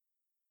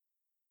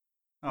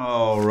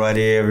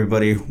Alrighty,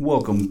 everybody.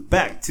 Welcome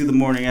back to the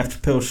Morning After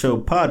Pill Show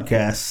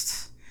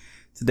podcast.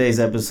 Today's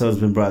episode has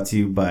been brought to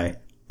you by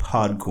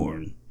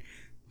Podcorn.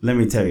 Let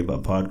me tell you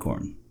about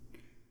Podcorn.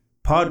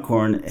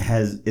 Podcorn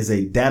is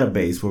a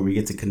database where we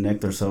get to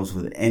connect ourselves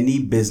with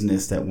any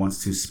business that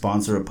wants to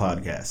sponsor a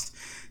podcast.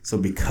 So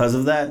because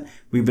of that,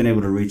 we've been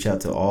able to reach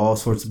out to all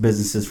sorts of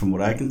businesses from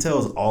what I can tell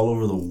is all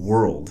over the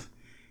world.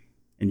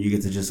 And you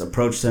get to just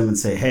approach them and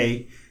say,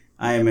 hey,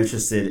 I am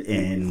interested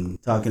in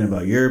talking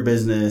about your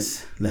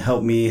business.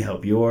 Help me,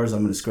 help yours. I'm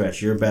going to scratch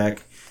your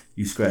back.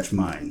 You scratch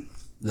mine.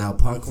 Now,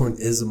 Podcorn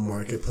is a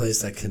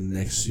marketplace that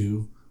connects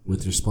you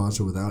with your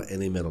sponsor without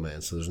any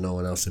middleman. So there's no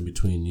one else in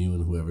between you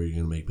and whoever you're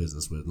going to make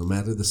business with. No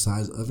matter the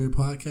size of your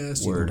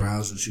podcast, you can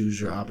browse and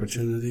choose your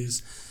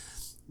opportunities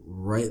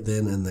right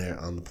then and there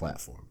on the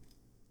platform.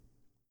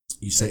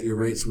 You set your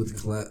rates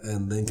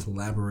and then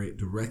collaborate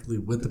directly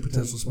with the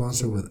potential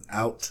sponsor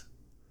without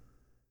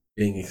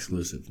being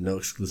exclusive. No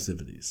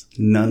exclusivities.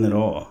 None at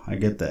all. I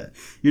get that.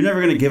 You're never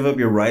going to give up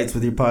your rights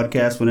with your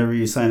podcast whenever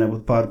you sign up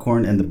with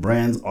Podcorn, and the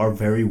brands are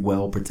very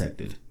well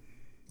protected.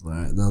 All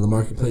right. Now, the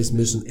marketplace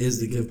mission is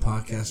to give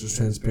podcasters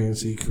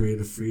transparency,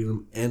 creative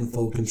freedom, and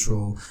full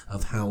control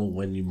of how and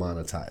when you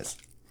monetize.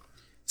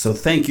 So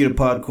thank you to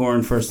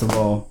Podcorn, first of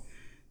all.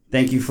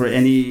 Thank you for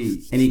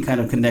any kind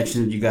of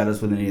connection that you got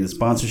us with any of the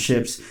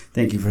sponsorships.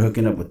 Thank you for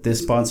hooking up with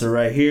this sponsor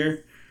right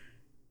here.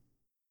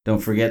 Don't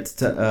forget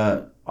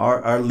to...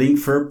 Our link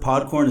for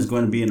Podcorn is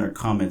going to be in our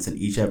comments in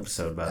each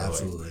episode, by the way.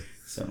 Absolutely.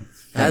 So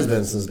has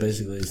been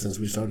since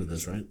we started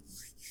this, right?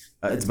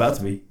 It's about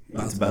to be.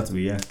 It's about to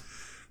be, yeah.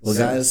 Well,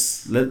 so,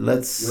 guys,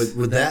 let's.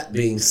 With that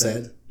being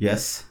said,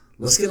 yes,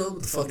 let's get on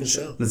with the fucking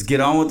show. Let's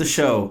get on with the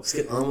show. Let's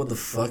get on with the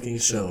fucking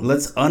show.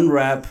 Let's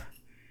unwrap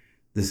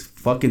this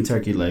fucking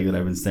turkey leg that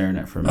I've been staring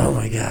at for a minute. Oh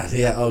my god!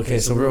 Yeah. Okay.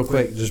 So real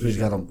quick,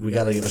 we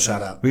gotta give a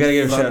shout out. We gotta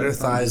give a shout out. Thunder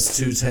Thighs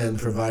 210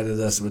 provided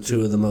us with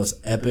two of the most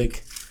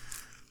epic.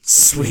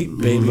 Sweet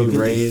baby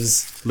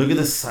rays. Look at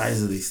the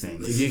size of these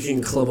things. You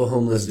can club a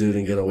homeless dude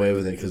and get away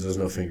with it because there's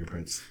no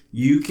fingerprints.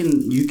 You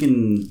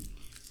can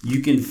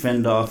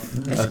fend off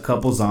a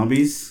couple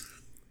zombies.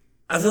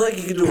 I feel like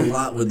you can do a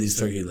lot with these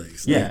turkey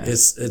legs. Like yeah,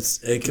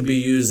 it could be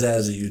used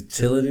as a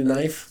utility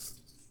knife.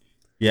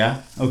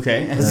 Yeah.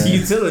 Okay. As a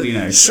utility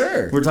knife.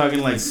 Sure. We're talking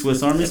like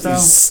Swiss Army style.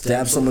 You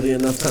stab somebody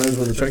enough times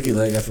with a turkey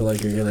leg, I feel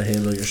like you're gonna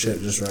handle your shit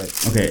just right.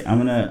 Okay,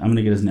 I'm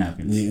gonna get his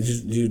napkins.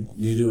 You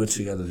do what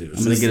you gotta do.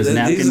 I'm gonna get his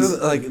napkins. These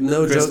are like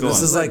no Chris, joke.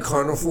 This is like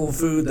carnival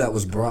food that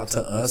was brought to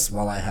us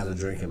while I had a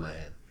drink in my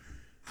hand,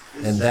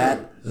 and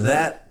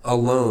that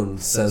alone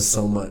says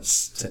so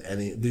much to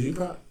any. Did you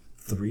brought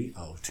 3?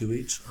 Oh, 2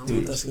 each. I don't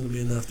know if that's gonna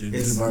be enough, dude.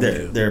 It's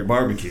barbecue. They're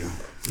barbecue.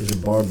 These are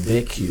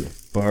barbecue.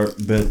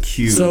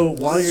 Barbecue. So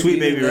while you're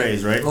Sweet Baby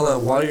Ray's, right? Hold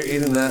on. While you're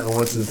eating that, I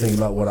want you to think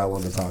about what I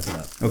want to talk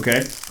about.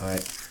 Okay. All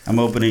right. I'm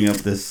opening up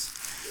this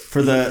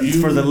for the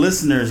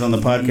listeners on the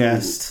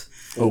podcast.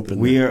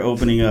 We are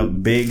opening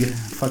up big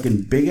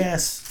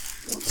ass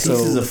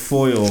pieces of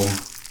foil.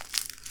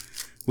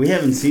 We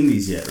haven't seen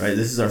these yet, right?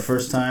 This is our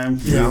first time.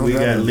 Yeah, we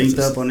got linked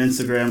up on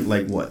Instagram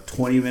like what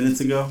 20 minutes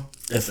ago.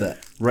 If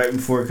that. Right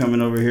before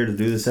coming over here to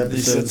do this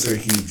episode. These shits are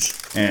huge.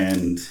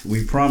 And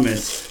we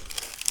promised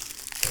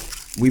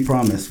we were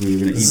going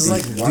to eat these. This is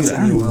like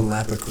watching you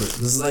unwrap a Christmas.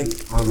 This is like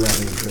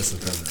unwrapping a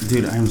Christmas present.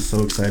 Dude, I am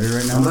so excited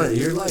right now.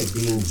 You're like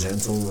being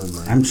gentle and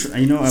like... I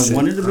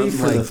wanted to be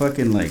for the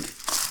fucking like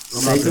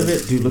sake of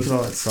it. Dude, look at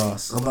all that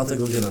sauce. I'm about to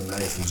go get a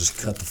knife and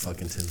just cut the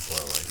fucking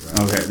tinfoil.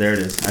 Right okay, there it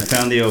is. I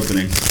found the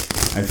opening.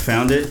 I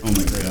found it. Oh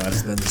my god.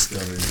 It's been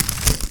discovered.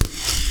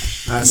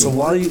 Alright, so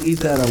while you eat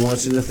that, I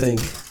want you to think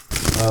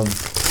of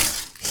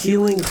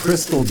healing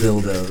crystal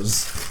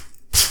dildos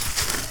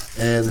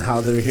and how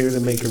they're here to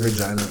make your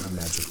vagina a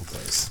magical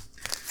place.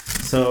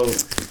 So,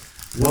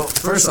 well,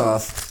 first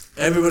off,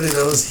 everybody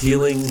knows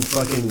healing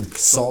fucking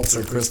salts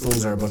or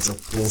crystals are a bunch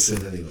of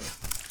bullshit anyway.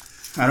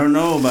 I don't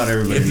know about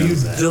everybody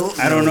knows that.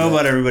 I don't know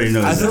about everybody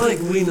knows that. I feel like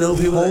we know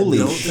people Holy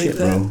that don't shit, think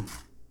that. Bro.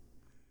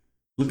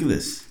 Look at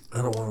this. I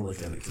don't want to look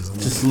at it because I'm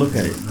just look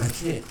at it. I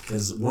can't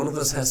because one of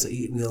us has to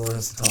eat and the other one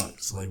has to talk.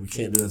 So like we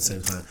can't do it at the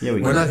same time. Yeah,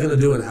 we're not gonna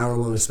do an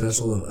hour-long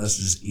special of us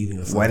just eating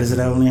a. Why does it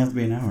only have to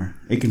be an hour?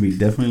 It can be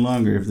definitely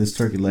longer if this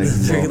turkey leg.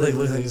 The turkey leg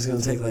looks like it's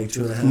gonna take like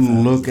 2.5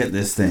 hours. Look at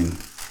this thing.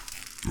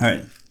 All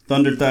right,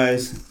 Thunder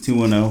Thighs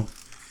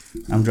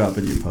 210. I'm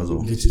dropping your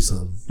puzzle. Get you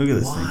some. Look at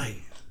this thing. Why?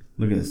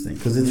 Look at this thing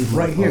because it's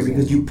right here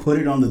because you put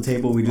it on the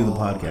table we do the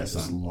podcast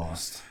on.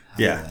 Lost.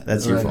 Yeah,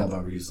 that's your fault.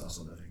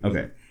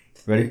 Okay,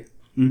 ready?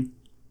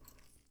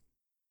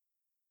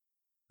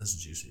 That's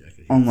juicy. I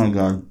can oh my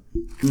god.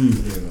 Get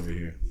it over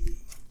here.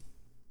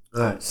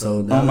 All right,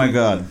 so now, oh my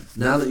god.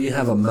 Now that you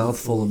have a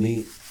mouthful of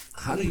meat,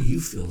 how do you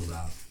feel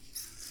about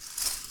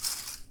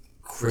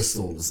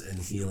crystals and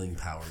healing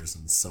powers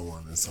and so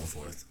on and so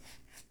forth?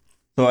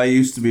 So I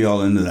used to be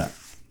all into that.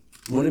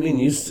 What do you mean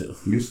used to?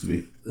 Used to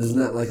be. Isn't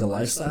that like a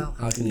lifestyle?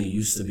 How can you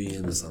used to be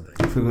into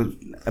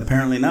something?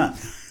 Apparently not.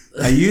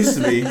 I used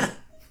to be.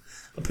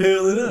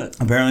 Apparently not.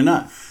 Apparently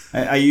not.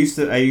 I used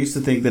to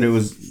think that it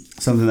was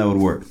something that would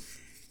work.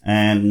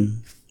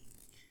 And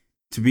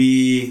to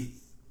be...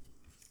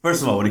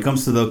 First of all, when it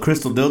comes to the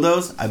crystal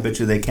dildos, I bet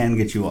you they can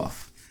get you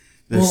off.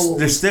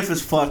 They're stiff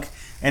as fuck,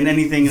 and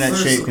anything in that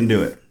shape can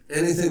do it.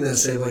 Anything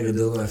that's shaped like a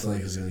dildo, I feel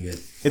like is gonna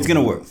get. It's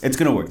gonna work. It's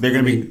gonna work. They're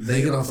gonna be.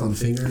 They get off on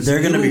fingers.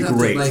 They're gonna be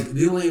great.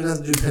 You don't even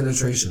have to do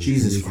penetration.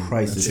 Jesus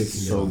Christ, this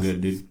is so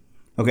good, dude.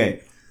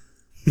 Okay,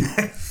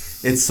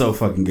 it's so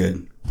fucking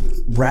good.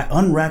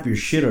 Unwrap your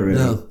shit already.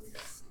 No.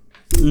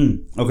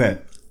 Okay.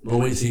 We'll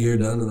wait till you're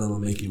done, and then I'll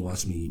make you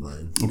watch me eat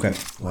mine. Okay.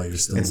 While you're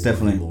still. It's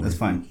definitely that's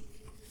fine.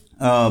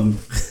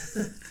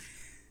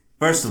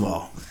 First of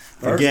all,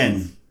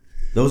 again,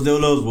 those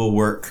dildos will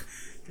work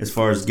as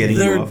far as getting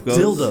you off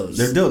goes.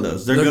 They're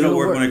dildos. They're gonna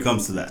work when it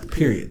comes to that.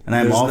 Period. And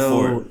I'm all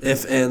for it.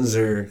 If ends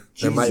or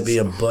there might be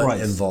a butt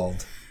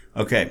involved.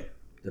 Okay.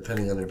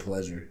 Depending on their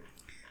pleasure.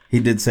 He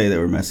did say they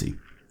were messy.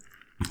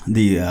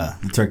 The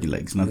turkey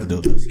legs, not the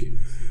dildos.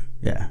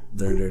 Yeah.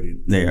 They're dirty.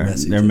 They are.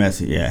 They're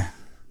messy. Yeah.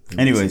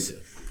 Anyways,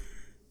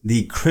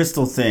 the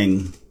crystal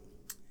thing.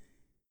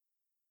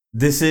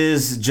 This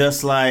is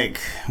just like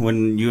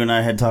when you and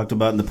I had talked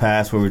about in the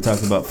past, where we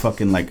talked about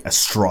fucking like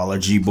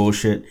astrology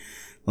bullshit.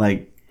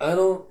 Like, I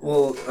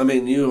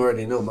mean, you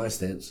already know my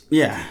stance.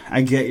 Yeah,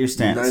 I get your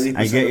stance.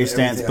 I get your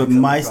stance, but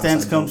my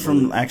stance comes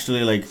from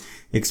actually like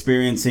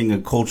experiencing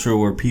a culture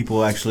where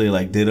people actually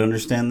like did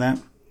understand that.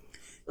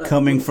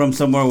 Coming from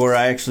somewhere where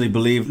I actually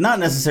believe, not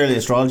necessarily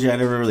astrology, I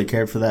never really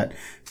cared for that,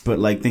 but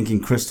like thinking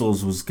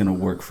crystals was going to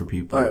work for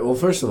people. All right, well,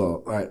 first of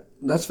all,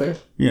 that's fair.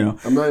 You know,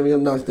 I'm not even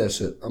going to knock that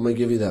shit. I'm going to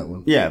give you that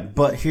one. Yeah,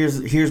 but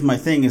here's my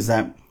thing is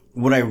that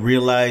what I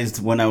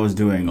realized when I was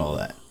doing all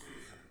that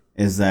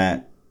is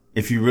that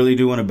if you really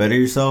do want to better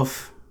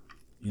yourself,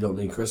 you don't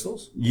need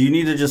crystals? You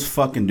need to just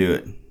fucking do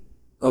it.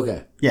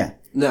 Okay. Yeah.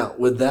 Now,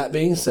 with that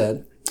being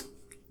said,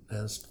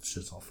 this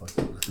shit's all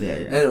fucking. Yeah.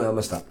 Anyway, I'm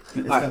gonna stop.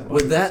 All right.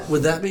 With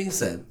that being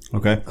said.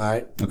 Okay. All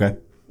right. Okay.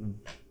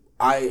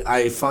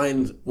 I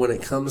find when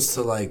it comes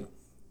to like,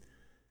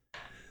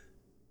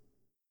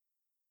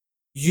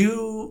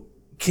 you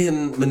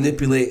can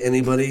manipulate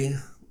anybody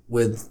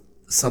with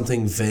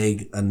something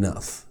vague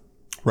enough.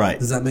 Right.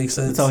 Does that make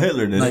sense? That's how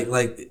Hitler did it.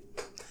 Like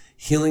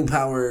healing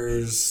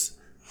powers,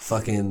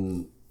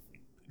 fucking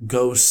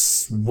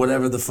ghosts,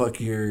 whatever the fuck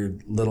your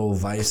little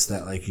vice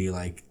that like you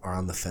like are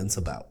on the fence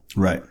about.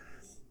 Right.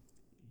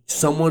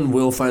 Someone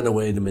will find a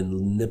way to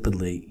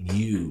manipulate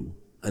you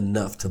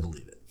enough to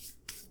believe it.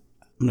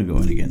 I'm gonna go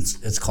in again.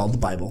 It's called the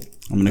Bible.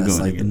 I'm gonna go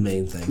in like again. The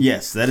main thing.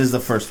 Yes, that is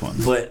the first one.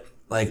 But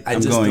like I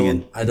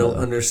don't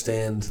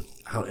understand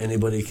how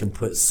anybody can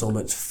put so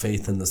much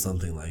faith into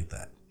something like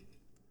that.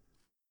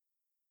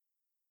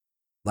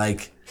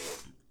 Like,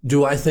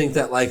 do I think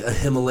that like a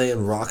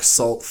Himalayan rock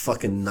salt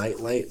fucking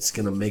nightlight's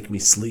gonna make me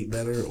sleep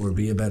better or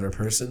be a better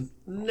person?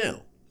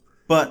 No.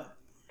 But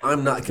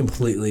I'm not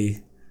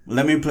completely.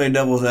 Let me play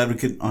devil's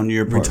advocate on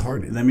your part.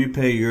 Retarded. Let me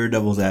play your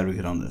devil's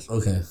advocate on this.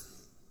 Okay.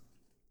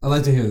 I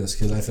like to hear this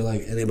because I feel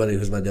like anybody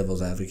who's my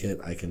devil's advocate,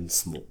 I can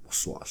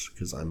swash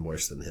because I'm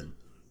worse than him.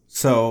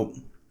 So,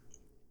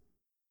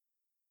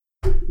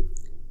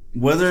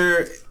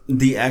 whether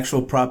the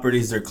actual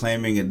properties they're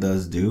claiming it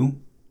does do,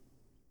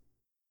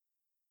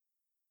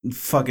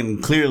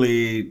 fucking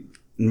clearly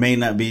may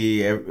not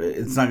be,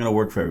 it's not going to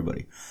work for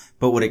everybody.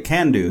 But what it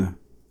can do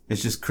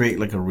is just create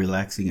like a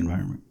relaxing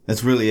environment.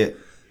 That's really it.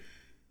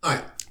 All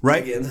right.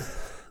 Right? Again,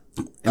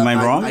 am I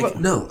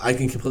wrong? No, I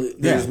can completely.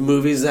 There's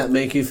movies that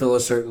make you feel a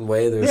certain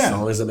way. There's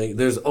songs that make.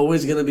 There's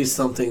always going to be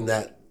something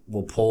that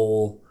will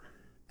pull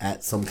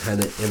at some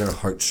kind of inner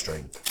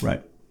heartstring.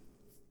 Right.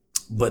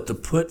 But to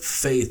put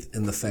faith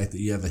in the fact that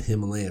you have a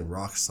Himalayan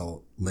rock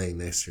salt laying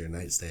next to your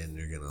nightstand,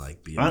 you're gonna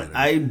like be.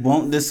 I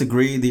won't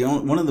disagree.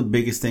 One of the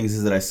biggest things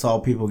is that I saw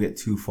people get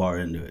too far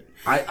into it.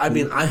 I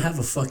mean, I have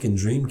a fucking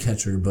dream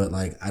catcher, but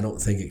like, I don't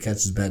think it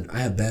catches bad. I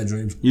have bad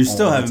dreams. You're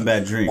still having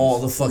bad dreams all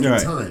the fucking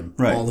time.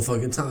 Right. All the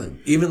fucking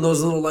time. Even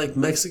those little like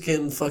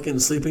Mexican fucking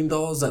sleeping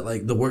dolls that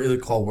like they're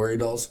called worry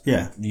dolls.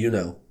 Yeah. You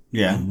know.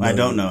 Yeah, I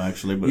don't know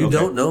actually, but you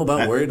don't know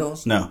about worry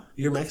dolls? No.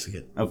 You're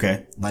Mexican.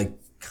 Okay. Like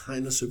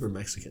kind of super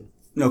Mexican.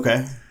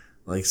 Okay.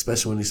 Like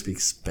especially when you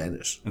speak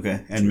Spanish.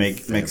 Okay, and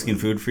make Mexican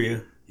food for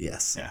you?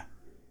 Yes. Yeah.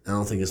 I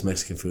don't think it's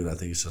Mexican food. I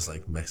think it's just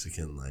like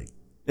Mexican like.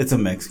 It's a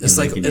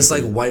Mexican. It's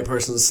like white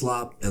person's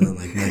slop and then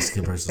like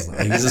Mexican person's slop.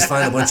 Like you just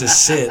find a bunch of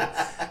shit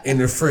in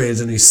your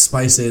fridge and you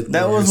spice it.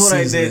 That was what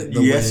I did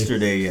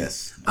yesterday.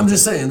 Yes. I'm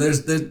just saying.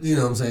 There's you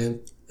know what I'm saying.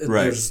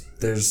 Right.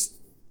 There's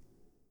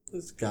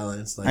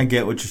guidelines. Like, I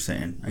get what you're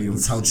saying.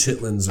 That's how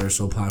chitlins are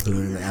so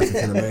popular in the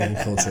African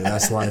American culture.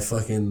 That's why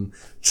fucking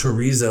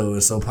chorizo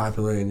is so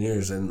popular in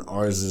yours and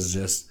ours is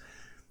just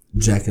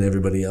jacking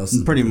everybody else.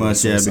 Pretty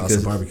much, yeah.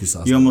 Because barbecue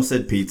sauce. You almost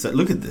said pizza.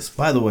 Look at this.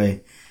 By the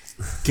way.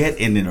 Get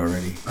in it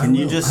already. Can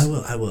you just?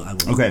 I will.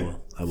 Okay.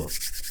 I will.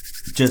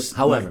 Just.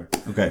 However.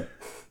 Okay.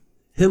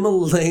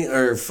 Himalayan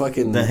or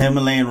fucking. The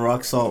Himalayan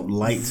rock salt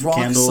light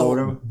candle or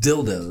whatever.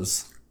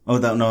 Dildos. Oh,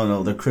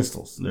 no. They're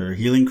crystals. They're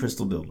healing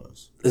crystal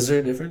dildos. Is there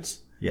a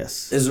difference?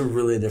 Yes. Is there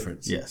really a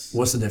difference? Yes.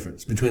 What's the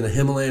difference between a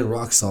Himalayan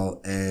rock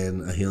salt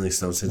and a healing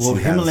stone?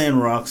 Himalayan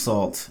rock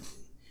salt.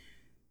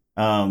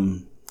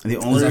 The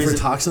only Is that reason,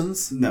 for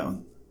toxins?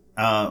 No.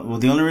 Well,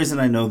 the only reason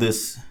I know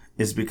this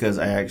is because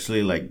I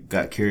actually like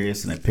got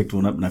curious and I picked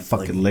one up and I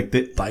fucking licked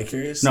it.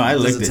 Bi-curious? No, I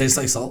licked it. Does it taste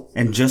like salt?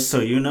 And just so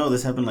you know,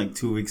 this happened like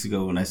 2 weeks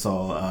ago when I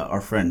saw our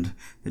friend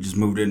that just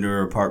moved into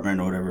her apartment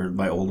or whatever,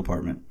 my old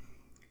apartment.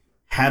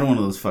 Had one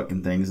of those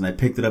fucking things and I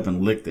picked it up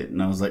and licked it.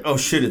 And I was like, oh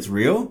shit, it's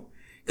real?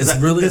 It's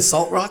really a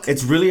salt rock?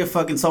 It's really a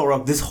fucking salt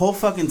rock. This whole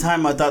fucking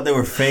time I thought they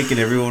were fake and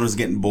everyone was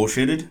getting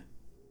bullshitted.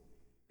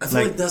 I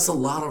feel like that's a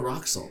lot of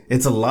rock salt.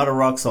 It's a lot of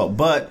rock salt,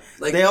 but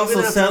like, they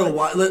also sell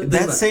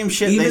that same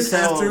shit. Even they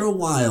sell after a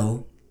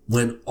while,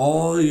 when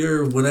all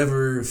your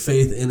whatever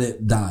faith in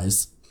it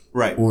dies,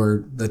 right,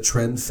 or the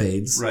trend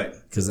fades, right,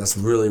 because that's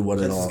really what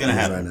it all is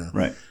happen right now.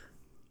 Right,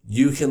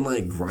 you can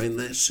like grind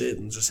that shit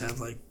and just have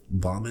like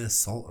bomb ass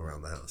salt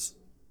around the house.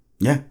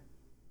 Yeah,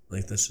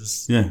 like that's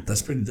just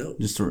that's pretty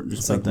dope. Just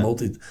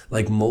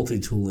like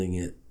multi-tooling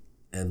it,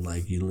 and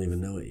like you don't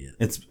even know it yet.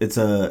 It's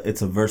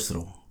a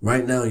versatile.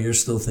 Right now, you're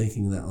still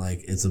thinking that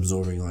like it's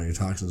absorbing all your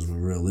toxins,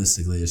 when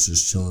realistically, it's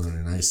just chilling on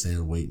your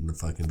nightstand, waiting to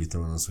fucking be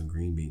thrown on some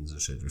green beans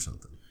and shit or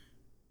something.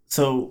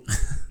 So,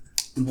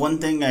 one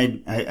thing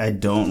I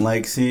don't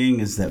like seeing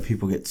is that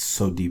people get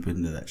so deep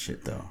into that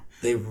shit, though.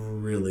 They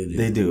really do.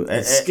 They do.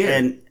 It's scary.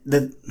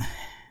 And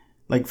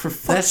like for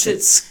that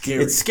shit's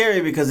scary. It's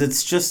scary because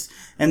it's just,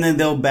 and then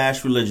they'll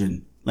bash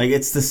religion. Like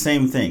it's the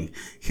same thing.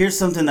 Here's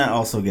something that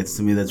also gets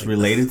to me that's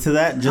related to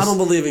that. I don't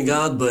believe in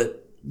God, but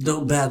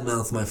don't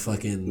badmouth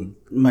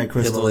my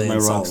crystals, Himalayan my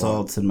rock salt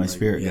salts, and my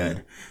spirit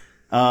guide.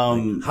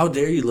 How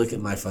dare you look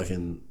at my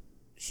fucking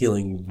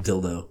healing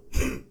dildo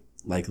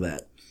like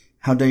that?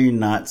 How dare you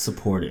not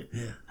support it?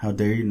 Yeah. How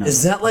dare you not?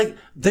 Is that like,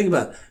 think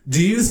about it.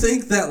 Do you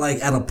think that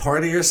like at a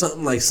party or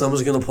something, like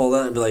someone's gonna pull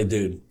that and be like,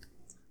 dude,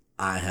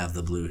 I have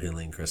the blue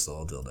healing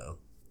crystal dildo,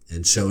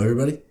 and show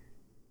everybody?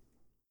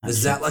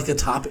 Is that like a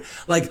topic?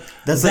 Like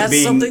that's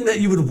something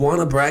that you would want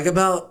to brag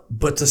about,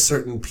 but to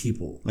certain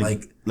people,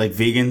 like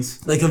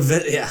vegans. Like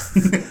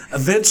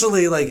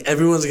eventually, like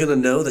everyone's gonna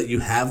know that you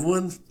have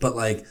one, but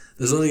like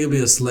there's only gonna be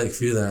a select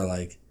few that are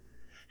like,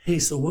 "Hey,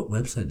 so what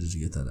website did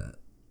you get that at?"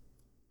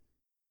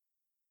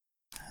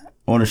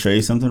 I want to show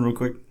you something real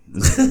quick.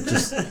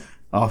 Just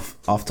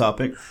off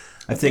topic.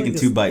 I've taken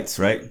 2 bites,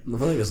 right? I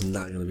feel like it's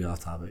not gonna be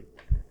off topic.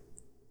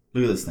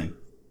 Look at this thing.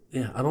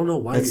 Yeah, I don't know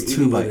why you're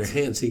eating with your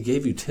hands. He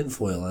gave you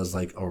tinfoil as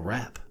like a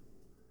wrap.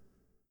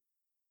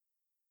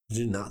 Did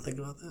you not think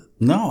about that?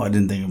 No, I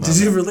didn't think about that.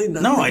 Did you really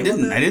not? No, I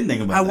didn't. I didn't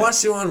think about that. I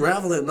watched you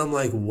unravel it, and I'm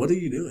like, "What are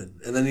you doing?"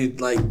 And then you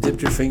like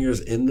dipped your fingers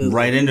into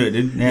into it,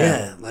 dude.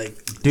 Yeah,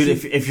 like dude,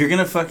 if you're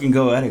gonna fucking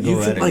go at it,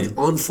 go at it. You can like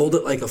unfold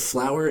it like a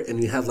flower,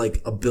 and you have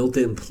like a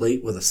built-in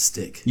plate with a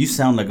stick. You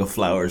sound like a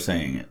flower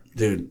saying it,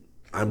 dude.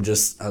 I'm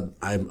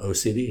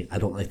OCD. I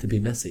don't like to be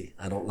messy.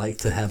 I don't like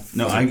to have.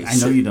 No, I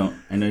know you don't.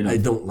 I know you don't. I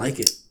don't like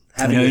it.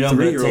 Having a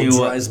 3-year-old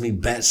drives me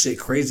batshit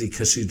crazy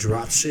because she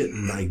drops shit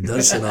and like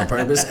does shit on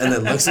purpose and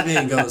then looks at me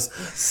and goes,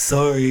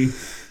 "Sorry."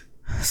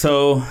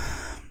 So,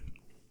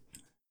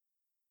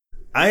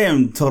 I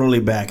am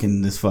totally back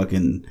in this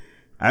fucking.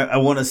 I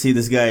want to see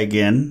this guy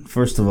again.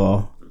 First of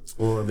all.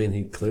 Well, I mean,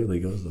 he clearly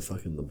goes to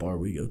fucking the bar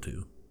we go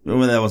to. Well,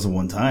 that was a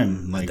one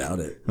time. Like, I doubt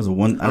it. It was a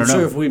one. I don't know. I'm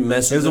sure if we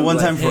messaged, it was a one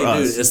time like, for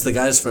us. Dude, it's the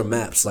guys from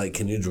Maps. Like,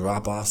 can you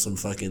drop off some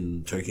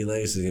fucking turkey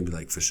legs? He's gonna be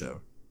like, for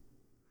sure.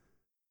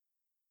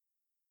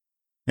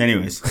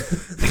 Anyways,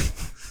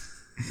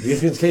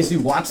 in case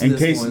you watch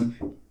this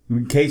one,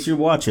 in case you're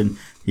watching,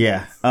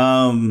 yeah,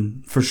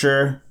 for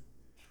sure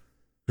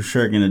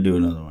gonna do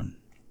another one.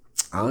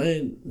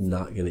 I'm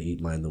not gonna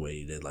eat mine the way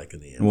you did, like in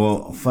the end.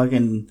 Well,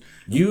 fucking,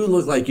 you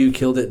look like you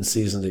killed it and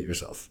seasoned it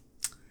yourself.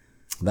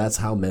 That's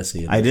how messy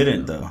it is. I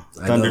didn't though.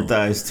 Thunder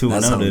Thighs 2-0,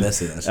 That's how dude.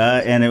 messy that shit is.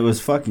 And it was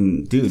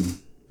fucking, dude,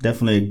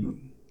 definitely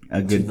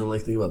a good. You know,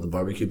 like, think about the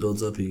barbecue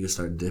builds up, you can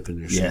start dipping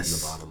your shit in the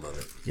bottom of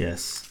it.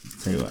 Yes.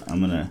 Tell you what, I'm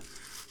gonna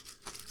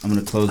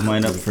close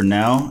mine up for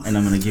now, and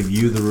I'm gonna give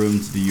you the room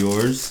to do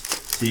yours,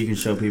 so you can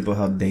show people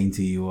how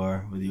dainty you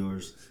are with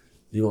yours.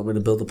 Do you want me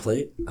to build a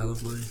plate out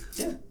of mine?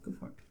 Yeah, go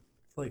for it.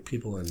 I feel like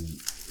people are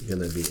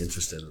gonna be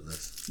interested in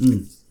this.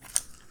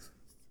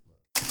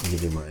 I'll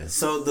give you mine.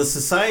 So the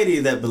society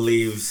that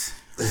believes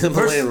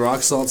Himalayan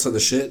rock salts are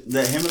the shit.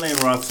 That Himalayan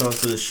rock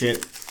salts are the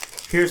shit.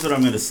 Here's what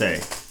I'm gonna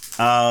say.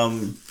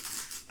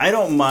 I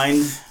don't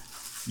mind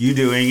you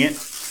doing it.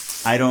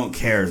 I don't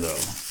care though.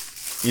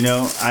 You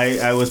know,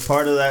 I was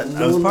part of that.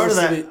 I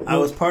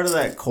was part of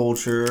that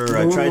culture.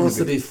 No one wants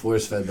to be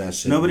force fed that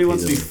shit. Nobody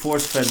wants to be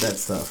force fed that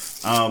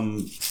stuff.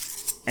 And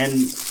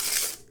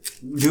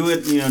do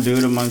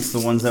it amongst the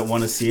ones that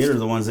want to see it or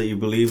the ones that you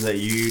believe that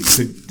you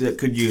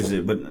could use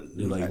it. But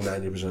dude, like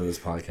 90% of this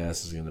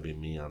podcast is gonna be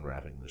me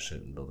unwrapping this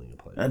shit and building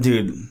a plate.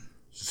 Dude,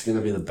 it's just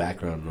gonna be the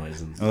background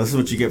noise. Oh, this is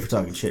what you get for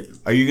talking shit.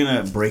 Are you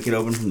gonna break it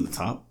open from the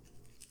top?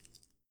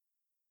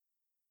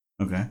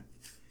 Okay.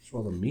 That's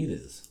where all the meat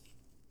is.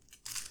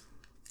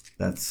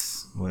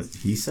 That's what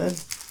he said?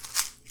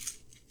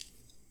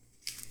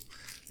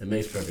 It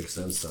makes perfect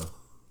sense, though.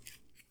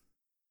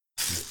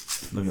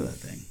 Look at that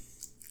thing.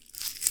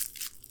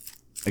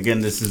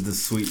 Again, this is the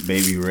Sweet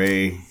Baby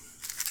Ray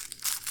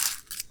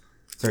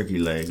turkey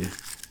leg.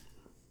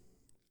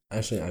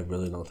 Actually, I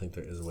really don't think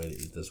there is a way to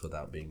eat this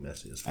without being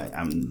messy as fuck.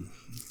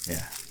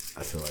 Yeah.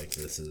 I feel like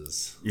this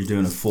is... You're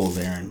doing a full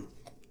Darren.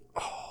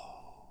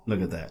 Oh,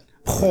 look at that.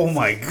 Oh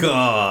my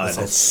God.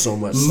 That's so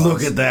much sauce.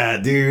 Look at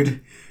that,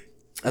 dude.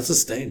 That's a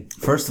stain.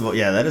 First of all,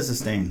 yeah, that is a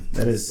stain.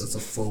 That's a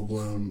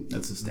full-blown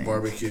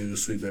barbecue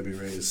Sweet Baby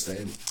Ray's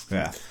stain.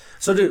 Yeah.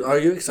 So, dude, are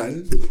you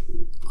excited?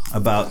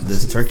 About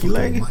this turkey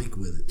leg? Mic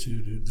with it,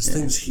 too, dude. This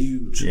thing's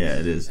huge. Yeah,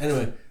 it is.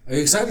 Anyway, are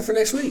you excited for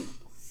next week?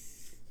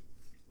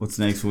 What's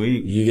next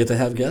week? You get to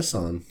have guests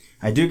on.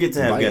 I do get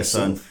to have guests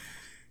on.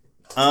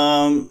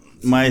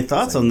 My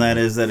thoughts on that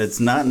is that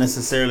it's not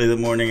necessarily the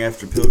morning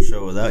after pill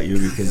show without you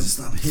because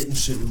stop hitting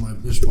shit with my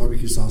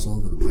barbecue sauce all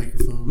over the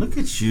microphone. Look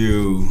at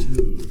you,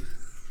 dude.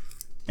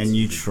 And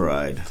you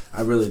tried.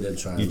 I really did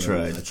try. You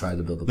tried. I tried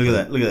to build a. Look at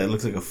that. Look at that. It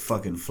looks like a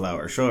fucking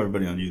flower. Show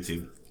everybody on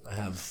YouTube. I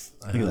have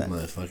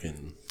my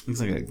fucking.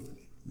 Looks like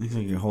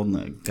you're holding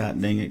a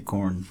god dang it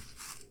corn.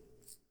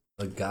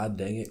 A god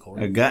dang it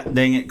corn. A god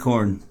dang it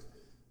corn.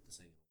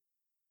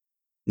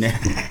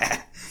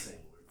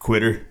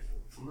 Quitter.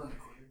 I'm not a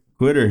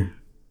quitter.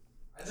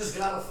 I just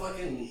got a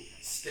fucking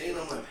stain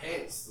on my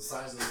pants the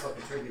size of the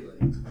fucking turkey leg.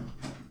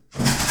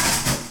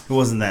 It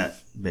wasn't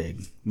that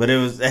big, but it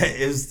was.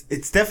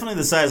 It's definitely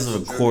the size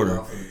of a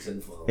quarter.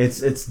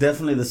 It's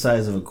definitely the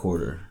size of a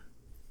quarter.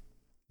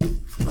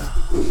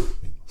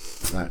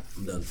 Alright,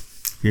 I'm done.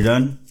 You're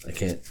done? I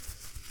can't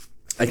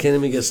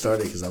even get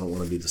started because I don't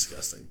want to be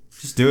disgusting.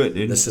 Just do it,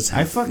 dude. That's just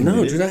I fucking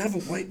no, did dude. I have a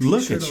white t-shirt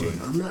Look at you.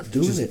 on. I'm not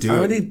doing just it. Do I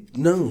already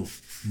no.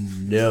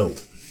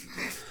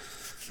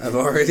 I've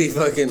already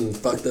fucking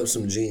fucked up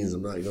some jeans.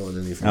 I'm not going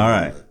any further. All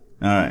right.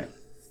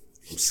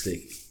 I'm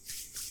sticky.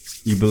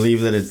 You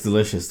believe that it's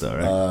delicious, though,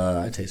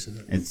 right? I tasted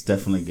it. It's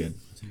definitely good.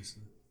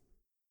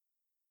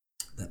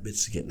 That bitch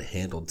is getting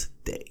handled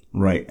today.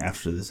 Right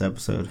after this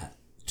episode. At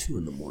 2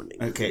 a.m.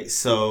 Okay,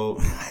 so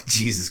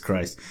Jesus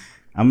Christ,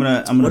 I'm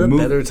gonna what a move.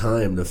 better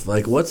time to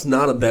like. What's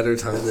not a better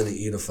time than to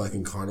eat a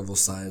fucking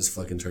carnival-sized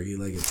fucking turkey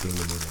leg at 2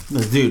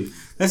 a.m? Dude,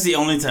 that's the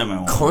only time I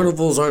want.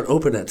 Carnivals aren't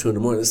open at 2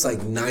 a.m. It's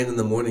like 9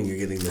 a.m. You're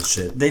getting this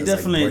shit. They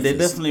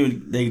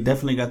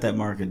definitely got that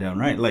market down,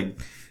 right? Like,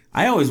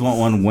 I always want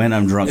one when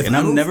I'm drunk, and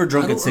I'm never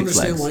drunk at Six Flags.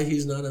 I don't understand why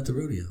he's not at the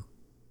rodeo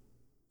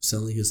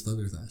selling his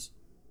thunder thighs.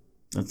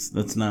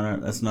 That's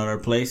not our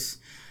place.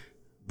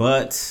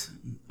 But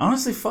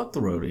honestly, fuck the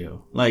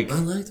rodeo. Like, I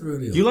like the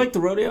rodeo. You like the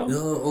rodeo?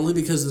 No, only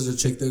because there's a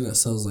chick there that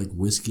sells like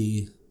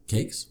whiskey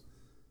cakes,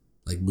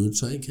 like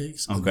moonshine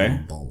cakes. Okay.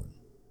 Balling.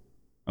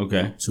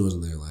 Okay. She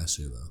wasn't there last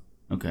year though.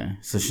 Okay,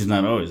 so she's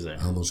not always there.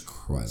 I almost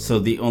cried. So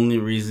the only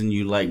reason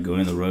you like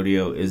going to the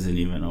rodeo isn't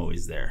even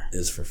always there.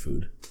 Is for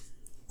food.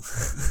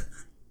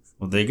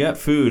 Well, they got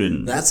food,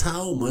 and that's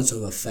how much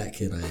of a fat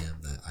kid I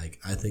am. That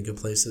I think of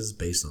places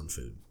based on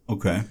food.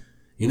 Okay.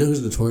 You know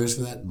who's notorious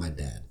for that? My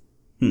dad.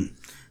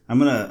 I'm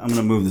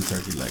gonna move the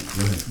turkey leg.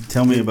 Go ahead.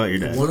 Tell me about your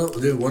dad. One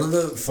of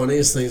the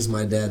funniest things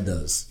my dad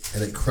does,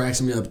 and it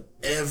cracks me up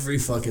every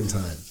fucking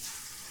time,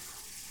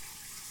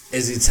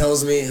 is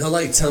he'll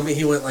like tell me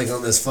he went like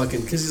on this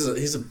fucking, because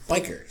he's a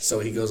biker, so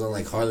he goes on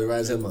like Harley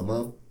rides with my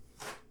mom.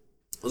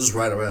 We'll just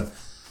ride around.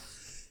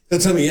 He'll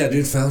tell me, yeah,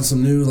 dude, found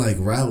some new like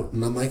route,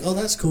 and I'm like, oh,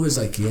 that's cool. He's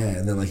like, yeah,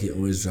 and then like he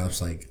always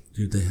drops like,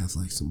 dude, they have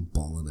like some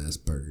ballin' ass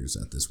burgers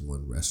at this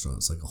one restaurant.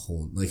 It's like a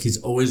hole, like he's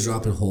always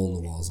dropping hole in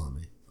the walls on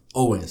me,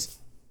 always.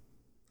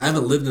 I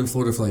haven't lived in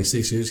Florida for like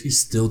 6 years. He's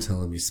still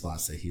telling me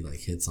spots that he like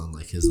hits on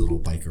like his little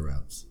biker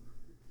routes,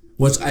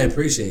 which I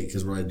appreciate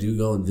because when I do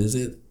go and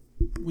visit,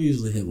 we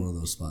usually hit one of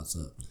those spots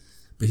up.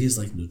 But he's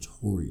like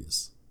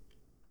notorious.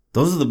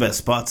 Those are the best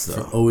spots,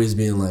 though. For always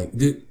being like,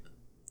 dude.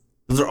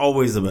 Those are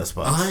always the best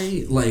spots.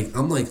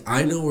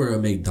 I know where a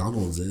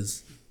McDonald's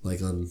is.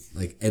 Like on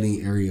like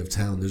any area of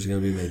town, there's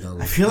gonna be a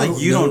McDonald's. I feel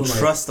like you don't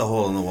trust the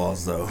hole in the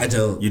walls, though. I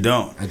don't. You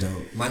don't. I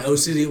don't. My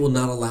OCD will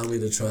not allow me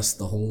to trust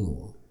the hole in the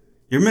wall.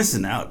 You're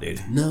missing out, dude.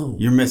 No.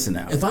 You're missing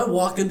out. If I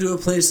walk into a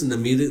place and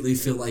immediately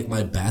feel like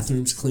my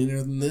bathroom's cleaner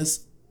than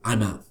this,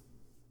 I'm out.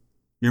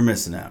 You're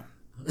missing out.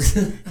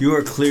 You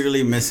are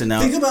clearly missing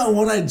out. Think about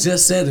what I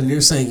just said, and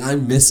you're saying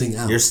I'm missing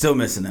out. You're still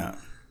missing out.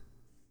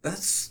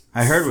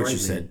 I heard what you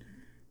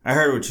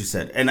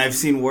said. And I've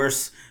seen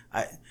worse.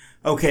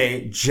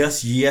 Okay,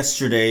 just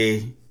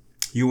yesterday,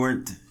 you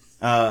weren't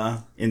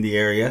in the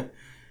area.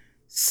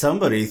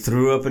 Somebody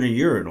threw up in a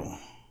urinal.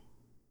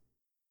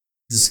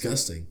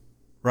 Disgusting.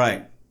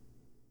 Right.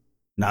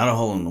 Not a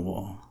hole in the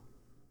wall.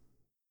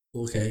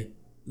 Okay.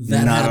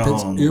 That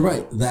happens. You're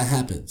right. That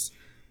happens.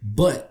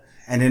 But...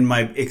 And in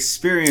my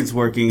experience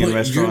working in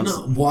restaurants...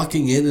 You're not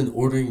walking in and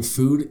ordering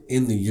food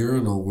in the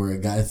urinal where a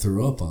guy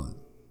threw up on.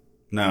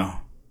 No.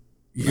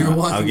 You're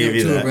walking up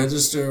to a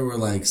register where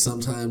like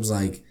sometimes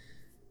like...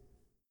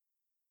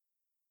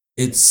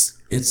 It's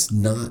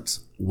not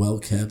well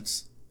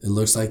kept. It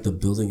looks like the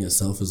building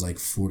itself is like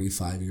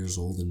 45 years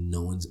old and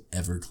no one's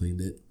ever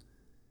cleaned it.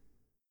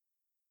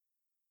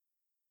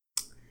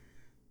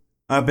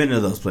 I've been to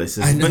those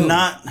places, but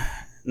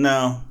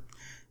no.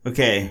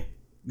 Okay,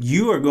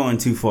 You are going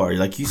too far.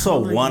 Like, you saw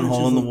one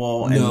hole in the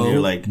wall, and you're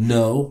like,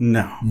 no.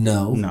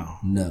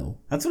 No.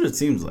 That's what it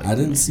seems like. I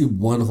didn't see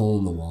one hole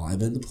in the wall. I've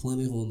been to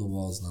plenty of hole in the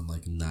walls, and I'm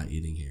like, not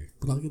eating here.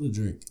 But I'll get a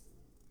drink.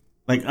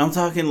 Like, I'm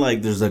talking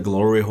like there's a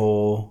glory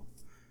hole.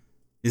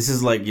 This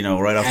is like, you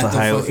know, right off the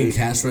highway. At the fucking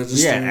cash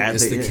register? Yeah.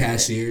 It's the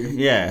cashier?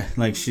 Yeah.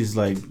 Like, she's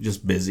like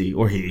just busy.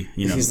 Or he,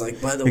 you know. He's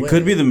like, by the way. It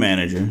could be the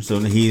manager. So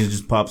he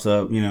just pops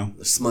up, you know.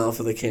 Smile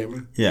for the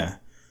camera. Yeah.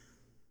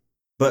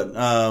 But,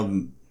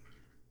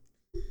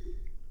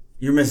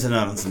 you're missing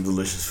out on some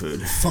delicious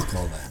food. Fuck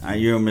all that.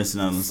 You're missing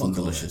out on some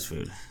delicious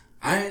food.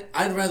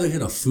 I'd rather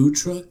hit a food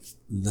truck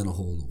than a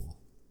hole in the wall.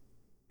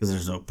 Because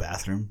there's no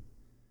bathroom?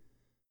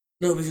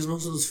 No, because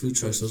most of those food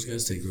trucks, those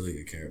guys take really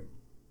good care of them.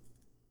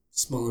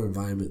 Smaller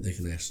environment, they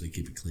can actually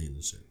keep it clean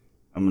and shit.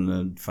 I'm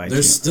gonna fight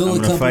There's you. Still I'm a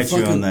gonna couple fight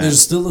you on that.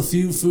 There's still a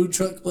few food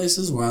truck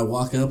places where I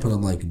walk up and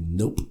I'm like,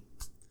 nope.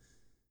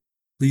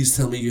 Please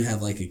tell me you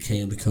have like a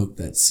canned Coke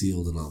that's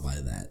sealed and I'll buy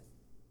that.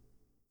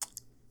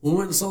 When we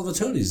went and saw the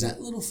Toadies,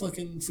 that little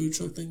fucking food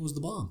truck thing was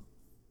the bomb.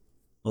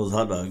 Those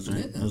hot dogs, right?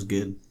 Yeah. That was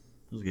good.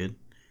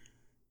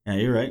 Yeah,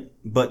 you're right.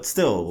 But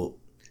still,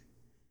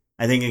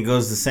 I think it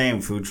goes the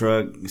same. Food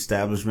truck,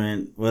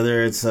 establishment,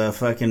 whether it's a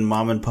fucking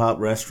mom and pop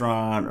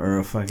restaurant or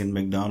a fucking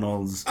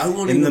McDonald's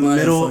in the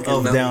middle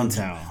of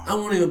downtown. I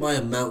won't even buy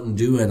a Mountain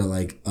Dew at a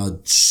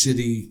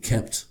shitty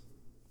kept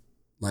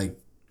like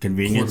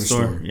convenience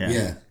store.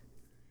 Yeah.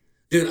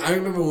 Dude, I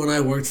remember when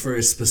I worked for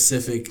a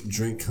specific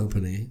drink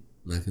company.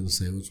 I'm not gonna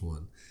say which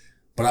one,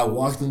 but I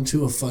walked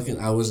into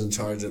I was in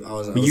charge of.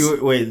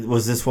 Wait,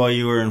 was this while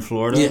you were in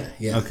Florida?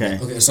 Yeah.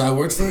 Okay. So I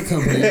worked for a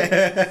company.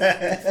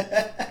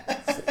 That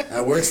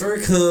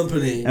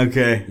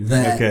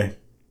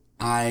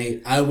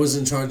I was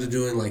in charge of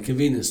doing like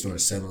convenience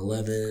stores,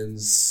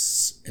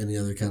 7-Elevens, any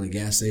other kind of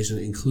gas station,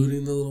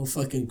 including the little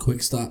fucking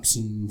quick stops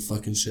and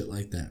fucking shit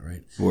like that,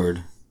 right?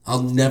 Word.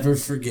 I'll never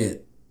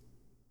forget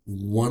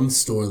one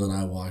store that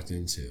I walked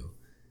into.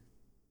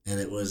 And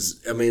it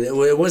was,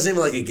 it wasn't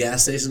even like a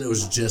gas station. It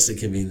was just a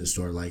convenience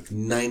store. Like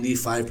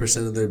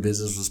 95% of their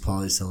business was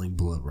probably selling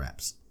blunt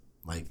wraps.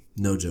 Like,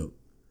 no joke.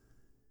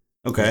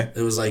 Okay.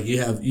 It was like,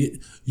 you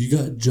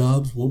got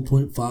Jobs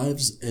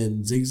 1.5s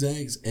and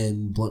zigzags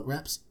and blunt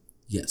wraps?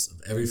 Yes.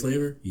 Of every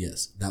flavor?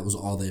 Yes. That was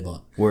all they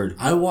bought. Word.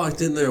 I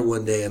walked in there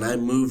one day and I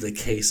moved a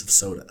case of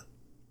soda.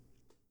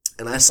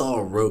 And I saw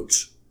a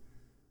roach.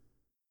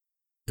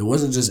 It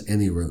wasn't just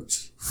any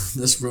roach.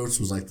 This roach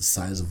was like the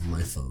size of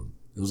my phone.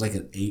 It was like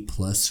an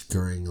 8+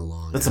 scurrying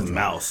along. That's a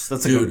mouse.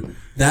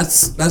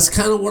 That's that's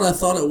kind of what I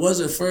thought it was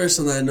at first,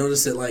 and I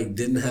noticed it like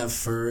didn't have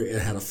fur.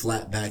 It had a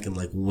flat back and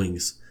like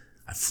wings.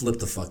 I flipped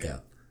the fuck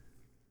out.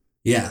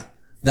 Yeah,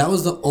 that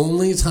was the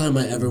only time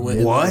I ever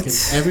went. What?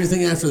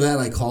 Everything after that,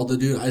 I called the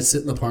dude. I'd sit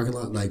in the parking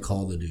lot and I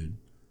called the dude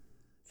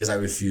because I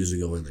refused to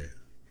go in there.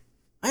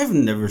 I've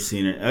never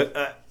seen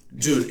it.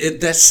 Dude,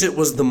 that shit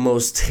was the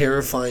most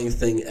terrifying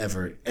thing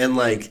ever. And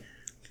like,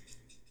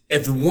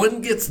 if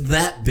one gets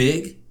that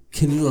big.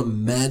 Can you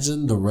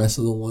imagine the rest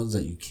of the ones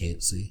that you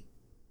can't see?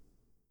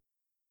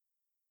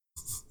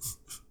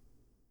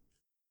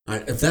 All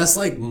right, if that's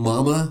like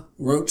Mama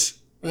Roach,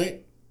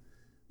 right?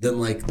 Then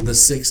like the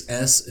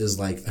 6S is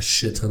like a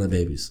shit ton of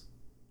babies.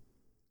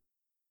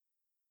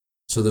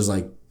 So there's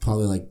like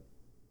probably like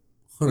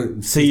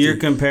 150. So you're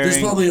comparing.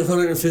 There's probably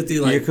 150.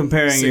 Like you're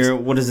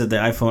comparing what is it? The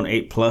iPhone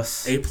 8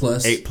 Plus. 8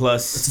 Plus. 8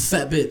 Plus. It's a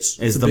fat bitch.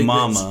 Is the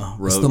Mama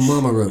Roach. It's the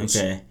Mama Roach.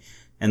 Okay,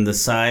 and the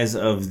size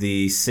of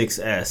the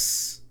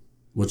 6S.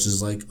 Which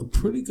is like a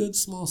pretty good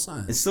small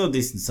size. It's still a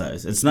decent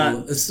size. It's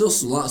not. It's still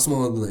a lot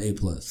smaller than the 8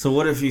 Plus. So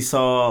what if you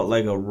saw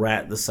like a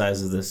rat the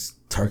size of this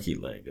turkey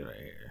leg right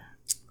here?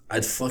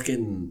 I'd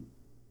fucking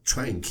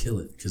try and kill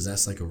it because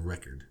that's like a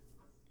record.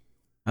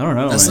 I don't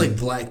know. That's man. like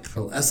black.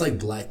 That's like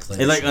black play.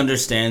 It like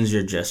understands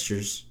your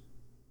gestures.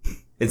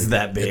 It's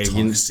that big. It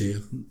talks to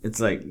you. It's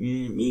like like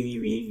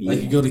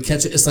you go to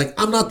catch it. It's like,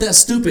 I'm not that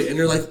stupid, and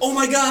you're like, oh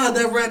my god,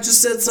 that rat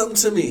just said something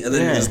to me, and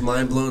then you're just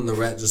mind blown. The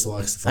rat just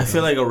walks the fuck. I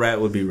feel like a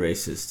rat would be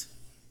racist.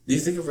 Do you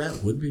think a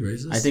rat would be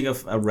racist? I think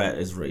a rat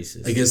is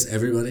racist. Against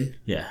everybody.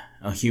 Yeah,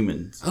 a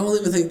human. I don't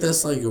even think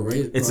that's like a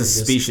race. It's a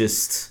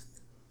speciesist.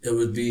 It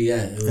would be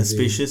It would a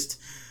speciesist.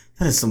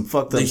 That is some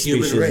fucked up. The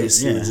human species.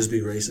 race. Yeah. It would just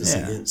be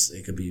racist against.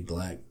 It could be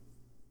black.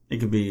 It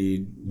could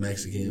be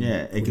Mexican.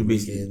 Yeah, it could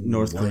be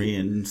North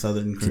Korean,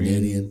 Southern Korean.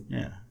 Canadian.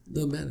 Yeah.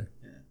 Doesn't matter.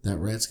 Yeah. That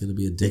rat's going to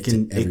be addicted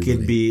to everybody. It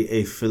could be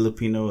a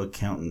Filipino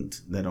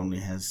accountant that only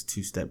has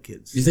 2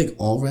 stepkids. You think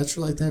all rats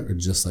are like that or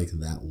just like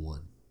that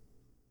one?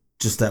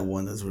 Just that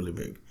one that's really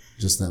big.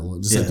 Just that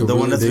one. Just like the really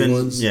one that's big been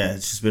ones? Yeah,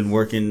 it's just been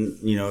working,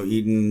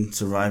 eating,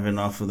 surviving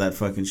off of that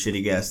fucking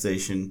shitty gas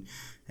station.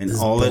 And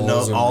all it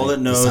knows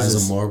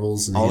is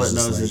marbles. And all it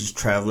knows is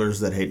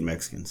travelers that hate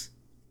Mexicans.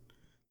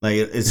 Like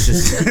it's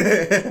just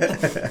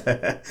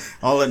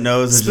all it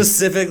knows is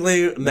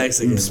specifically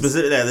Mexicans.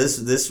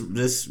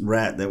 This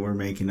rat that we're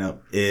making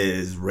up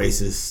is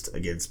racist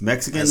against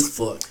Mexicans. As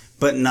fuck.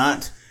 But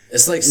not.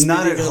 It's like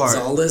Speedy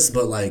Gonzalez,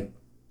 but like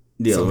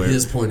from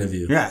his point of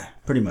view. Yeah,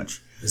 pretty much.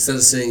 Instead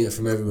of seeing it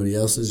from everybody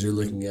else's, you're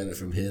looking at it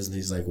from his, and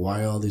he's like,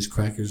 "Why are all these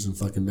crackers and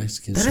fucking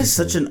Mexicans?" That is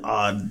such an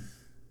odd,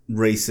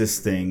 racist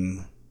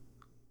thing.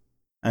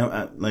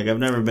 I've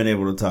never been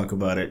able to talk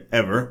about it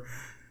ever,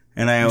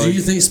 and I always. Do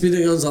you think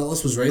Speedy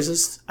Gonzalez was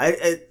racist?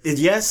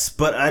 Yes,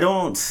 but I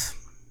don't.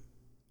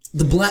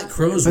 The Black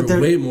Crows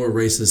were way more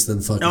racist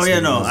than fucking. Oh yeah,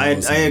 no, I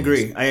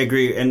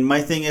agree. And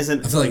my thing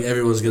isn't. I feel like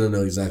everyone's gonna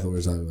know exactly what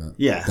we're talking about.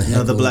 Yeah,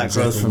 the Black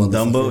Crows from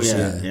Dumbo.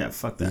 Yeah,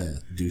 fuck that. Yeah,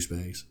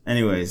 douchebags.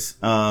 Anyways,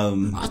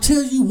 I'll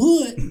tell you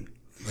what.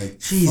 Like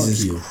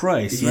Jesus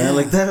Christ, man!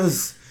 Like that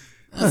was.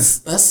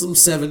 That's some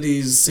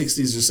 70s,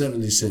 60s, or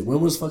 70s shit. When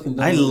was fucking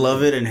Dumbo? I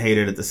love it and hate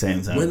it at the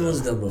same time. When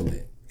was Dumbo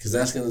made? Because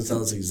that's going to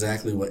tell us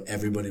exactly what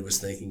everybody was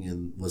thinking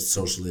and was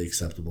socially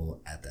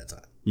acceptable at that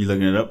time. You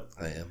looking it up?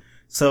 I am.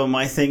 So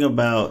my thing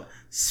about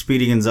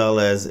Speedy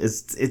Gonzalez,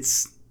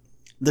 it's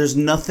there's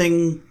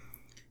nothing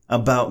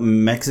about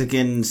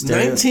Mexican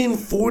stereo.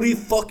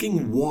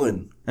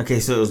 1940-fucking-1. Okay,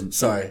 so it was,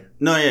 sorry.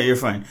 No, yeah, you're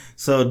fine.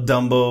 So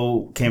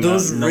Dumbo came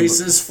Those out.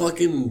 Those racist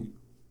fucking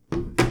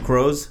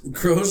crows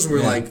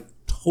were like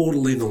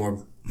totally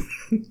norm.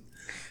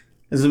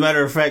 As a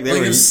matter of fact,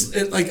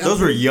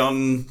 those were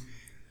young.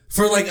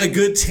 For like a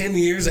good 10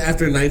 years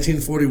after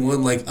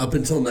 1941, like up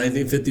until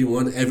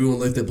 1951, everyone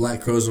looked at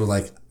Black Crows and were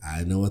like,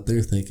 I know what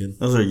they're thinking.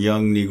 Those are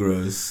young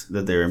Negroes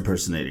that they're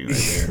impersonating right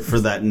there for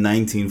that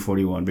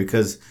 1941.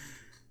 Because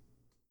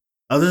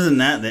other than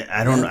that,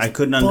 I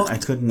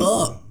couldn't.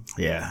 Up.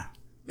 Yeah.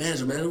 Man,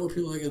 imagine what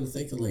people are going to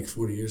think in like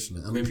 40 years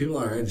from now. I mean, people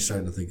are already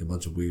starting to think a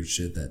bunch of weird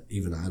shit that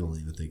even I don't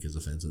even think is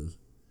offensive.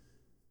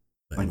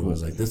 Like,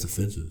 everyone's like, that's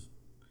offensive.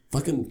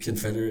 Fucking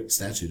Confederate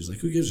statues. Like,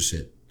 who gives a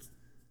shit?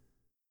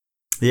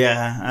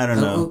 Yeah, I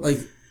don't know. Like,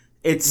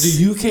 do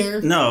you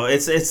care? No,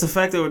 it's the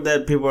fact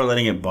that people are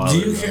letting it bother. Do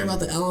you care about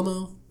the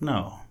Alamo?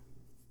 No.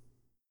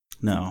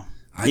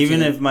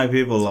 Even if my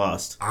people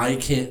lost, I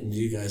can't.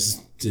 You guys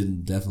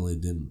definitely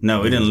didn't. No,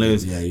 we didn't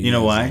lose. Yeah, you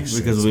know why?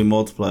 Because we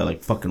multiply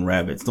like fucking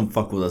rabbits. Don't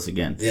fuck with us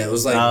again. Yeah, it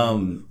was like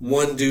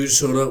one dude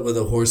showed up with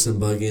a horse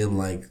and buggy, and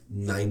like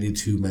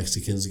 92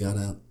 Mexicans got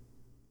out.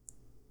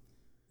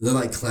 They're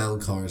like clown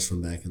cars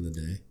from back in the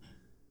day.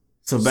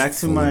 So back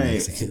to my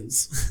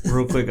Mexicans.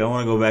 Real quick, I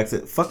want to go back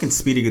to fucking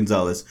Speedy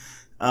Gonzalez.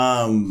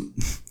 I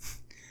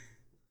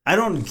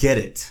don't get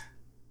it.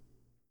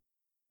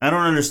 I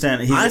don't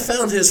understand. I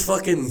found his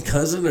fucking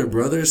cousin or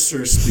brother,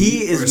 Sir Speed.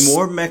 He is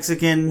more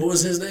Mexican. What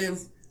was his name?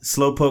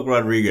 Slowpoke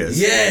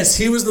Rodriguez. Yes,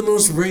 he was the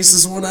most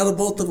racist one out of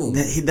both of them.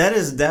 That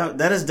is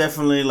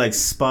definitely like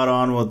spot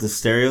on with the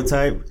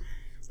stereotype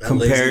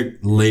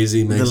compared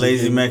lazy Mexican. The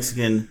lazy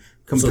Mexican.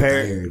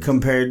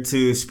 Compared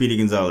to Speedy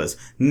Gonzalez.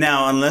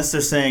 Now, unless they're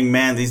saying,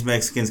 man, these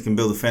Mexicans can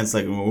build a fence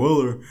like a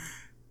Willer.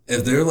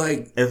 If they're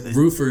like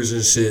roofers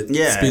and shit,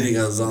 yeah, Speedy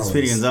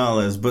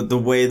Gonzalez. But the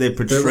way they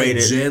portrayed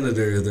it.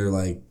 Janitor, they're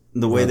like.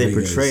 The way they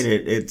portrayed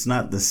it, it's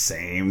not the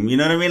same. You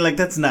know what I mean? Like,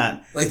 that's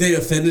not. Like, they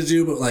offended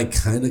you, but like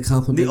kind of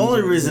complimented. The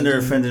only reason they're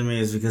offending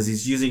me is because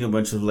he's using a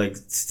bunch of like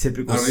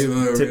typical.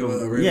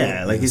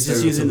 Yeah, like he's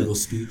just using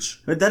speech.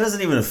 But that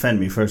doesn't even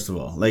offend me, first of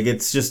all. Like,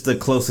 it's just the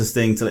closest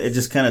thing to. It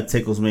just kind of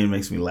tickles me and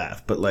makes me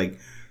laugh. But like,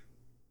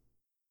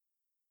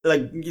 I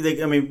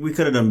mean, we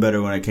could have done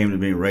better when it came to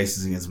being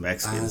racist against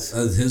Mexicans.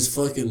 His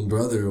fucking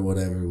brother or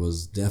whatever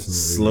was definitely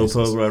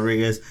Slowpoke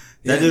Rodriguez.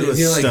 That dude was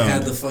stoned. He like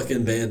had the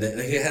fucking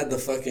bandana. He had the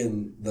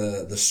fucking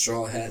the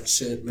straw hat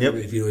shit. Remember?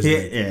 Yep. He was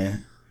yeah.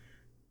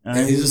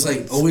 And he just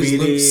like always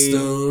Speedy, looked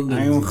stoned.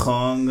 I'm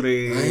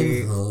hungry.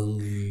 I'm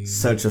hungry.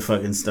 Such a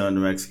fucking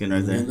stoned Mexican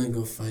right there. And then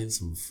go find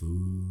some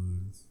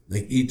food.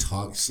 Like, he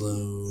talks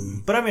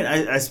slow. But I mean,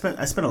 I spent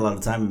a lot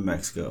of time in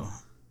Mexico.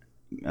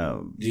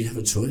 Do you have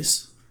a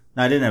choice?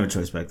 No, I didn't have a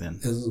choice back then.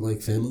 Is it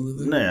like family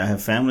there? No, I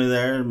have family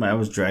there. I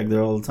was dragged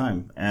there all the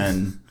time.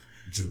 And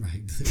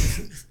dragged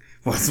there?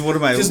 What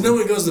am I? Because no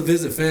one goes to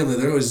visit family.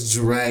 They're always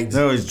dragged.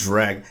 They're always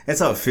dragged. That's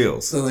how it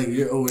feels. So like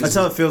you're always. That's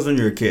how it feels when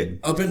you're a kid.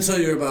 Up until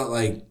you're about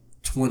like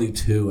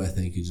 22, I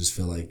think you just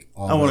feel like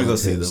I want to go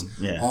see them.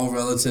 Yeah. All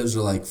relatives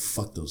are like,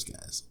 fuck those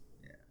guys.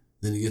 Yeah.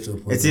 Then you get to a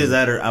point. It's either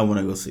that or I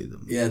want to go see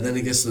them. Yeah. Then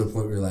it gets to the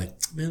point where you're like,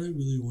 man, I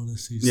really want to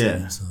see.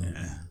 Yeah.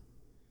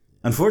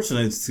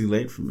 Unfortunately, it's too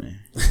late for me.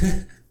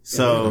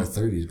 So we're in our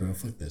 30s, bro.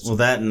 Fuck that shit. Well,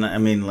 that and I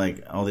mean,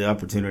 like all the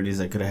opportunities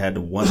I could have had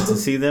to want to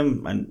see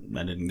them, I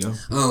didn't go.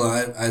 Oh,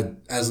 I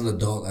as an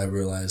adult, I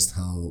realized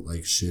how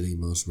like shitty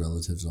most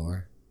relatives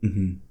are.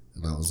 Mm-hmm.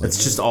 And I was like,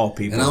 it's just all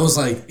people. And I was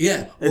like,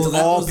 yeah, it's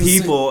all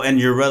people, and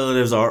your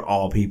relatives are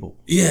all people.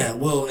 Yeah,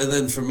 well, and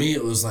then for me,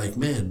 it was like,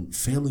 man,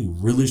 family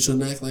really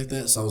shouldn't act like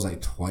that. So I was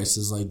like twice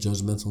as like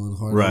judgmental and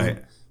hard,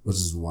 right? Which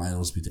is why I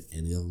don't speak to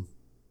any of them.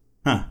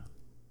 Huh.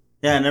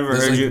 Yeah,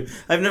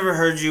 I've never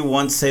heard you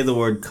once say the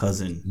word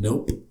cousin.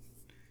 Nope.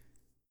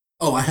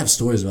 Oh, I have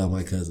stories about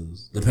my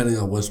cousins, depending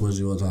on which ones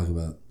you want to talk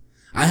about.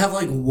 I have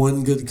like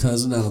one good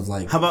cousin out of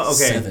like How about,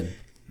 okay,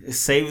 7.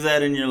 Save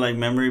that in your like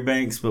memory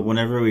banks, but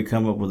whenever we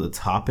come up with a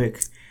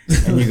topic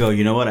and you go,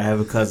 you know what, I have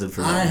a cousin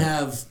for that. I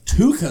have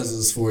 2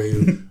 cousins for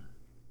you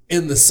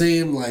in the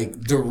same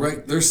like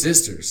direct, they're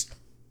sisters.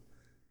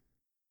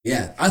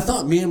 Yeah, I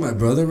thought me and my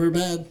brother were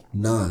bad.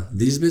 Nah,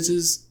 these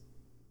bitches.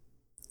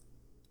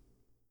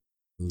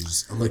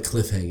 I'm gonna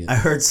cliffhang it. I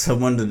heard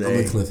someone today.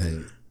 I'm gonna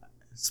cliffhang it.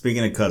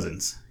 Speaking of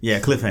cousins, yeah,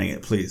 cliffhang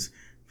it, please,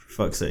 for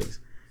fuck's sakes.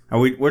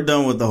 We're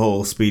done with the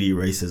whole Speedy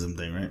racism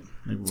thing,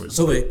 right?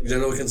 So wait,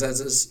 general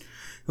consensus.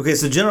 Okay,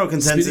 so general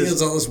consensus. Speedy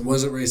Gonzalez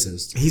wasn't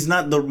racist. He's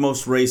not the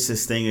most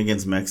racist thing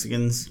against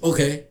Mexicans.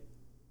 Okay.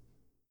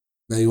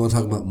 Now you want to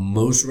talk about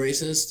most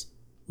racist?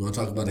 You want to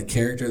talk about a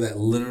character that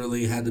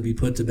literally had to be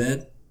put to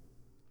bed?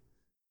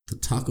 The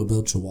Taco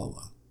Bell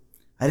Chihuahua.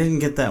 I didn't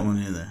get that one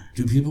either.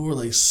 Dude, people were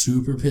like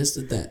super pissed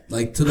at that.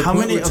 Like to the How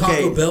point many- where Taco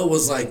okay. Bell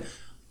was like,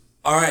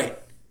 all right,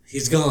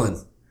 he's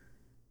gone.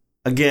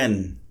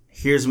 Again,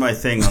 here's my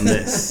thing on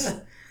this.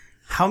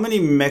 How many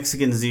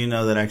Mexicans do you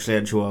know that actually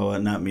had Chihuahua,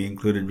 not me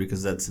included,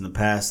 because that's in the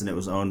past and it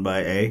was owned by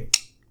a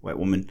white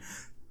woman,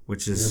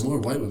 which is More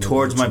white women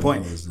towards have my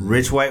point. Chihuahuas,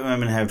 Rich white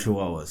women have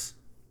Chihuahuas.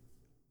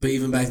 But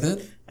even back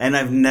then? And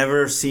I've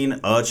never seen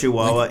a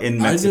Chihuahua in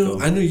Mexico.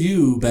 I knew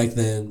you back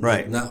then.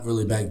 Right. Like, not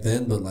really back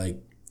then, but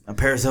like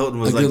Paris Hilton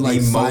was a like good, like,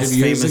 the 5 most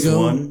years famous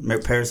ago. one.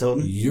 Paris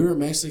Hilton. you're a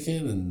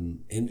Mexican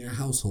and in your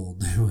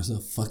household there was a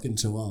fucking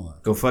Chihuahua.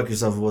 Go fuck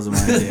yourself. It wasn't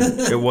my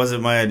idea. It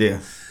wasn't my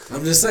idea.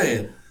 I'm just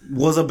saying.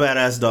 Was a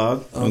badass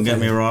dog. Don't get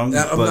me wrong.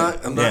 I'm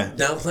but, not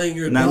downplaying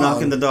your Not dog.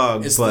 knocking the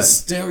dog, It's but the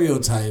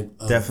stereotype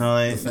of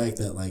definitely the fact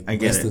that like I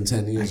get less it. than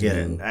 10 years I get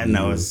ago. it. I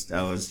know. I was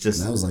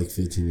just That was like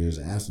 15 years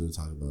after the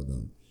Taco Bell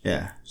dog.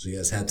 yeah. So you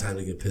guys had time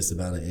to get pissed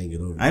about it and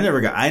get over it. I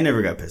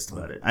never got pissed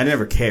about it. I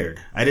never cared.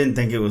 I didn't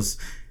think it was.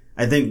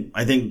 I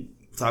think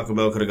Taco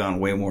Bell could have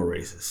gone way more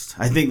racist.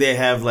 I think they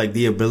have like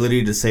the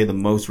ability to say the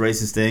most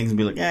racist things and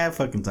be like,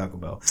 fucking Taco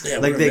Bell. Yeah,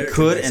 like we're they American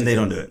could Mexican. and they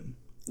don't do it.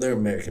 They're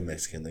American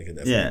Mexican. They could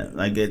definitely. Yeah,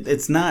 like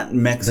it's not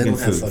Mexican They don't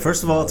have food. fucking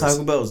First of all, laws.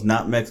 Taco Bell is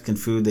not Mexican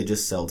food. They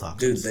just sell tacos.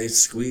 Dude, they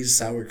squeeze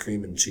sour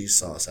cream and cheese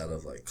sauce out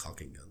of like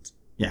caulking guns.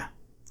 Yeah,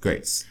 great.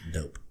 It's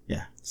dope.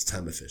 Yeah, It's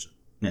time efficient.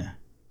 yeah.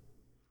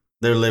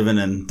 They're living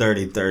in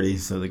 30-30,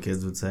 so the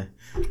kids would say.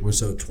 We're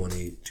so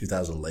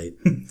 2000 late.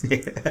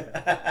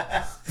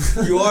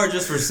 You are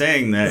just for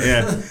saying that,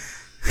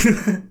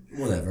 yeah.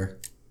 Whatever.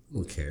 I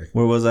don't care.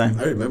 Where was I?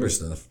 I remember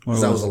stuff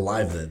because I was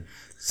alive then.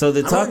 So the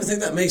I don't talk. even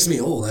think that makes me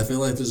old. I feel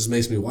like this just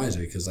makes me wiser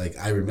because like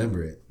I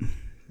remember it.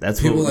 That's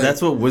people what like-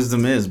 that's what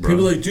wisdom is, bro.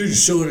 People are like, dude, you're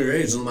showing your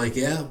age. And I'm like,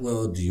 yeah.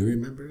 Well, do you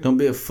remember it? Don't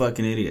be a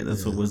fucking idiot.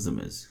 That's what wisdom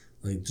is.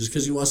 Like just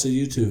because you watched a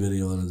YouTube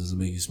video on it doesn't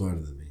make you smarter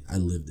than me. I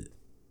lived it.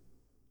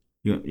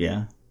 Yeah.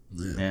 Yeah.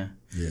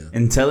 Yeah.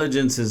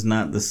 Intelligence is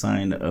not the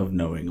sign of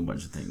knowing a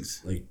bunch of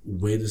things. Like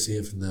way to see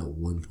it from that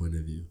one point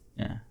of view.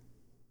 Yeah.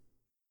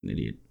 An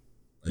idiot.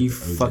 Like You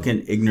the OG.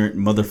 fucking ignorant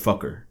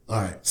motherfucker.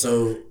 All right.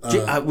 So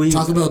we-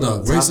 Taco Bell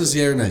dog. Racist,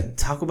 yeah or nay?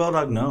 Taco Bell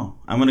dog, no.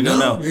 I'm gonna go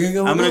No? no. You're gonna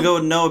go with I'm gonna no? go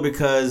with no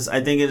because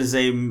I think it is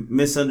a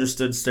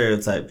misunderstood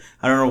stereotype.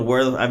 I don't know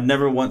where I've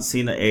never once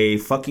seen a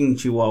fucking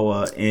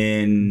Chihuahua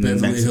in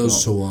Beverly Mexico.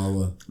 Hills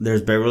Chihuahua.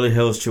 There's Beverly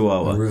Hills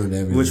Chihuahua, It ruined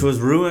everything.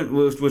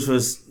 which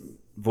was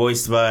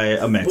voiced by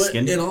a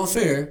Mexican. But in all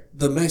fair,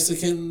 the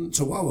Mexican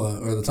Chihuahua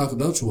or the Taco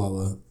Bell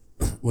Chihuahua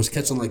was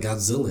catching like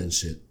Godzilla and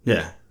shit.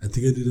 Yeah, I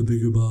think I need a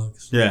bigger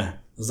box. yeah.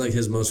 It was like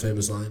his most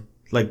famous line.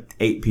 Like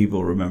 8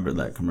 people remember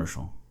that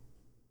commercial.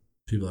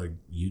 People are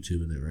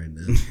YouTubing it right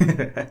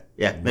now.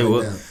 Yeah, they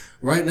will.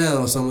 Right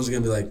now, someone's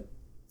gonna be like,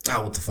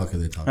 what the fuck are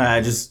they talking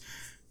about? Just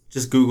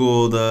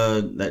Google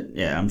that.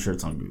 Yeah, I'm sure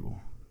it's on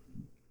Google.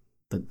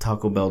 The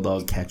Taco Bell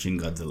dog catching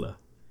Godzilla.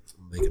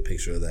 Make a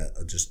picture of that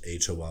of just a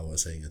Chihuahua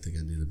saying, I think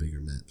I need a bigger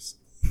maps.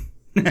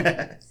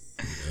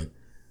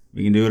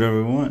 We can do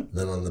whatever we want.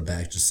 Then on the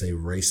back, just say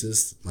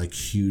racist, like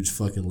huge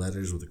fucking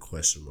letters with a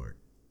question mark.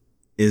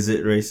 Is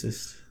it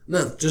racist?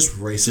 No, just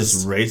racist.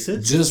 Just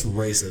racist? Just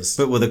racist.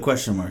 But with a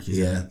question mark, you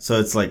Yeah. said. So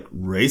it's like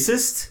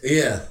racist?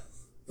 Yeah.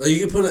 Like you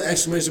can put an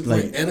exclamation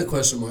point Like- and a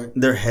question mark.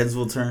 Their heads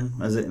will turn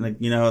as it like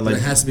But like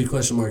it has to be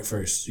question mark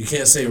first. You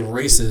can't say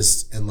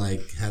racist and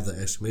like have the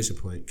exclamation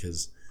point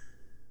because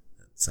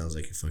that sounds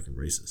like you're fucking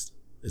racist.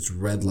 It's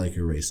read like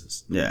you're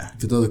racist. yeah.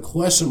 If you throw the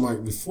question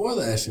mark before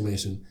the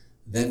exclamation,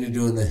 then you're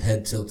doing the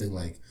head tilting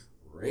like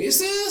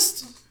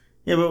racist.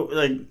 Yeah, but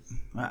like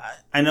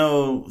I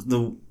know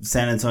the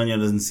San Antonio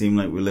doesn't seem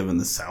like we live in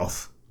the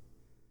South.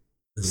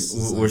 This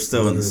is, We're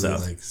still in the literally,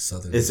 South. Like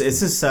southern. It's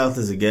as south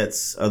as it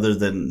gets, other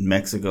than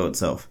Mexico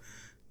itself.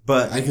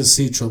 But I can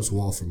see Trump's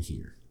wall from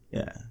here.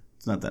 yeah,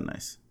 it's not that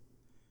nice.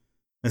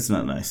 It's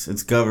not nice.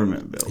 It's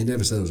government built. He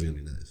never said it was gonna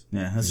be nice.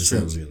 Yeah, He that's just said it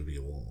true. was gonna be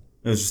a wall.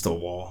 It was just a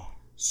wall.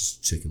 It's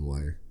just chicken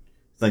wire.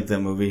 It's like that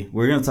movie.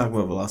 We're gonna talk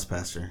about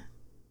Velocipaster.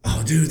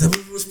 Oh, dude, that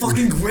movie was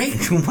fucking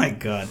great. Oh my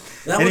god.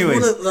 That Anyways,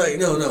 was one of, like,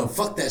 no,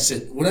 fuck that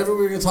shit. Whatever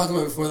we were gonna talk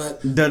about before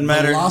that, Doesn't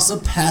matter.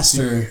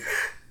 Velocipaster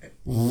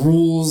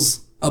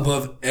rules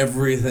above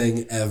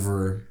everything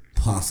ever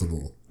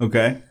possible.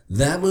 okay.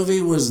 That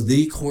movie was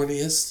the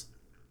corniest.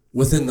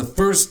 Within the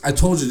first, I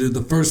told you, dude,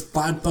 the first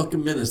 5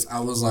 fucking minutes, I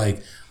was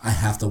like, I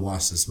have to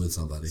watch this with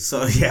somebody.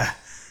 So yeah,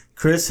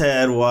 Chris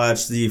had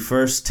watched the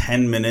first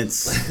 10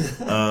 minutes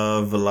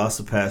of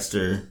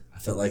Velocipaster, I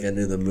felt like I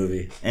knew the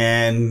movie.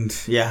 and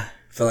yeah,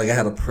 felt like I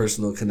had a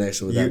personal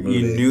connection with that movie.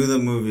 You knew the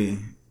movie,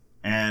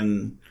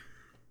 and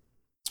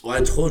well,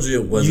 I told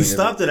you it wasn't. You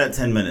stopped it at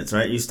 10 minutes,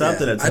 right? You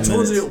stopped it at 10 minutes. I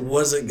told you it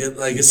wasn't good.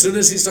 Like, as soon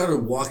as he started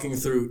walking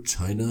through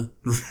China,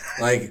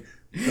 like,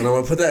 and I'm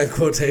going to put that in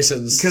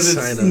quotations. Because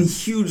it's in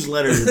huge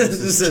letters.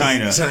 It's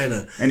China.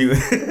 China. Anyway.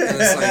 And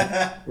it's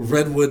like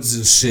redwoods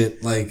and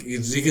shit. Like,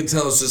 you can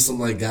tell it's just some,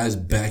 like, guy's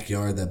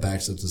backyard that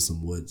backs up to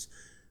some woods.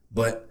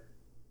 But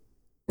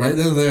right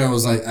then and there, I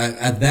was like,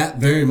 at that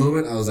very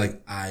moment, I was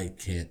like, I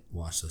can't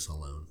watch this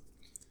alone.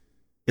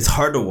 It's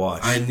hard to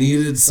watch. I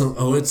needed some.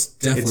 Oh, it's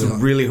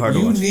definitely really hard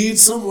to watch. You need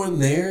someone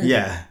there.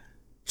 Yeah.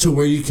 To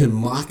where you can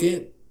mock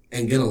it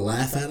and get a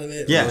laugh out of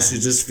it. Yeah. Unless you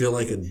just feel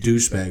like a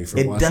douchebag for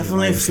watching it. It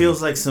definitely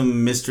feels like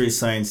some Mystery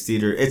Science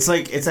Theater. It's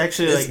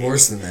actually like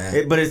worse than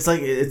that. But it's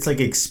like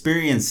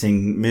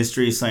experiencing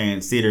Mystery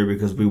Science Theater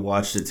because we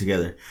watched it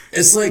together.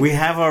 It's like we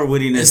have our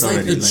wittiness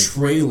already. It's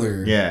like the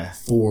trailer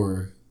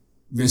for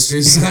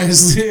Mystery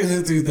Science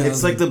Theater 2000.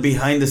 It's like the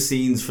behind the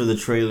scenes for the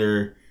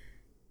trailer.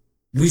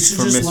 We should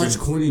just watch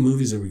corny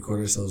movies and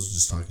record ourselves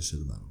just talking shit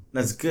about them.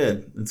 That's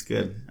good. That's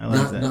good. I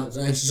like that. Not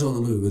actually showing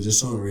the movie, but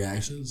just showing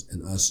reactions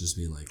and us just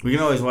being like... We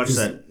can always watch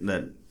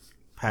that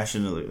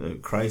Passion of the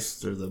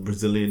Christ or the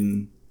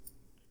Brazilian...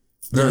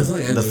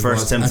 the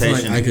First Temptation. I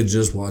feel like I could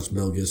just watch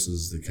Mel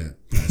Gibson's The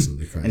Passion of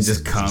the Christ. And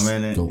just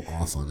comment it. Go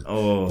off on it.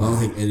 Oh. I don't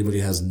think anybody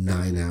has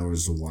 9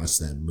 hours to watch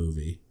that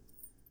movie.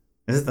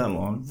 Is it that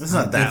long? It's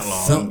not that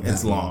long.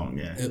 It's long,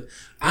 yeah.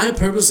 I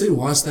purposely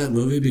watched that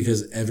movie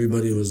because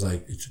everybody was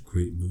like, it's a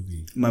great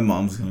movie. My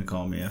mom's going to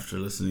call me after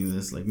listening to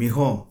this, like,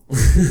 Mijo,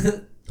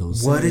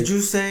 what did you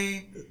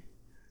say?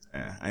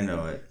 Yeah, I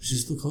know it. She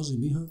still calls you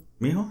Mijo?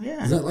 Mijo?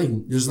 Yeah. Is that like,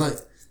 there's like...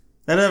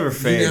 That never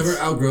fades. You never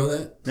outgrow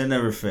that? That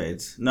never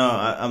fades. No,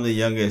 I'm the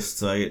youngest,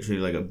 so I get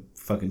treated like a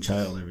fucking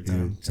child every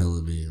time. You're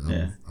telling me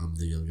I'm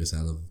the youngest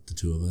out of the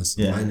two of us.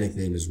 Yeah. My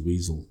nickname is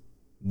Weasel.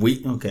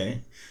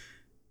 Okay.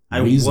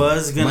 Weasel. I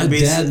was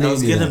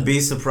gonna be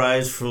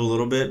surprised for a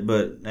little bit,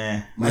 but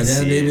my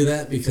dad named me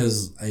that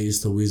because I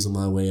used to weasel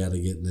my way out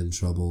of getting in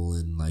trouble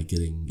and like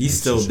getting. You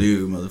still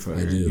do,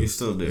 motherfucker. I do. You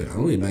still do. I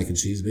don't eat mac and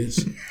cheese,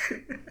 bitch.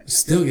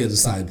 Still get a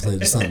side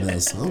plate or something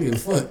else. I don't give a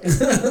fuck.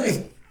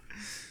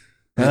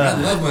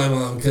 I love my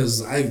mom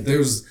because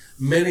there's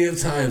many of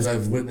times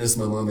I've witnessed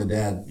my mom and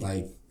dad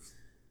like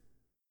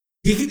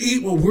he can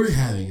eat what we're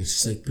having. And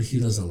she's like, but he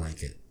doesn't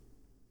like it,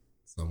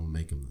 so I'm gonna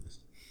make him this.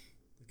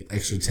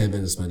 Extra 10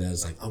 minutes, my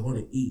dad's like, I want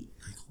to eat.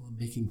 Like, oh, I'm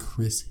making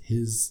Chris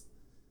his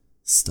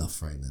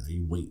stuff right now.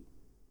 You wait.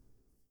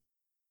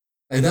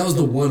 Like, that was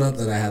the one-up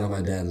that I had on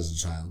my dad as a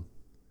child.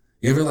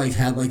 You ever, like,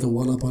 had, like, a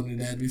one-up on your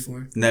dad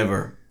before?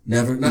 Never.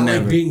 Not,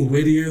 like, being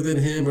wittier than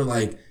him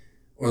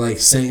or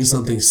saying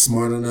something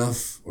smart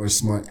enough or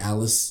smart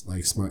Alex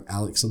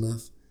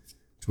enough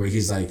to where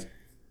he's like,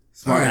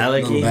 smart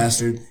Alecky. Little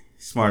bastard.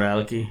 Smart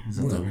Alecky. Is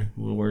that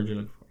the word you're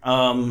looking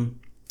for?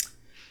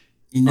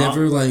 You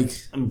never,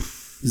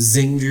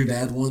 zinged your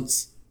dad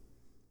once?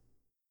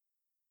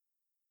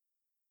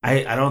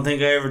 I don't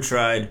think I ever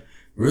tried.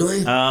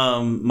 Really?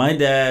 My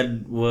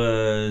dad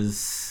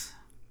was,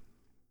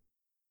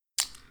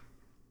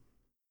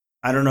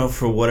 I don't know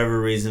for whatever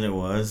reason it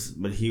was,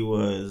 but he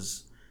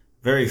was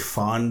very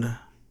fond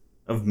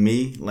of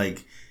me.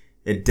 Like,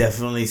 it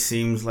definitely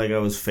seems like I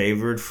was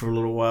favored for a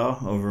little while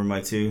over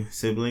my two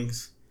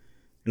siblings.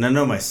 And I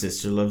know my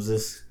sister loves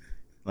this.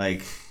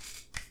 Like,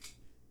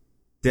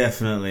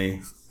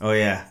 definitely. Oh,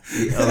 yeah.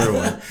 The other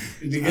one.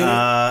 Did you get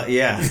it?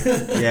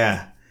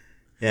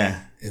 Yeah.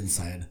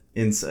 Inside.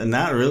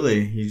 Not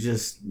really. You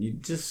just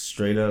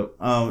straight up.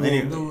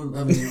 Anyway.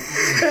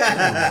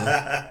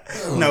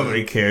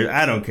 Nobody cares.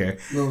 I don't care.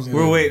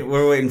 We're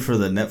waiting for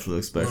the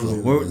Netflix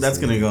special. That's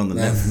gonna go on the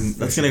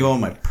that's gonna go on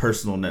my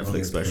personal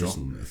Netflix special.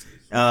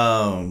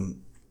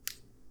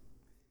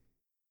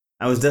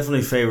 I was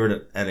definitely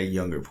favored at a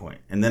younger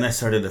point, and then I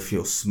started to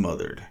feel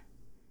smothered.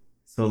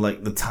 So,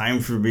 like, the time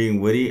for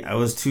being witty, I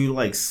was too,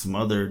 like,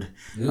 smothered.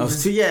 Really?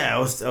 I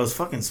was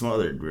fucking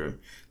smothered, bro.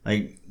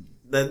 Like,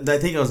 I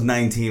think I was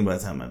 19 by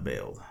the time I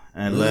bailed.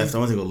 And I left. I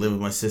went to go live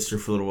with my sister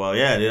for a little while.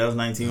 Yeah, dude, I was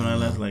 19 when I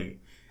left. Like,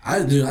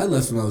 I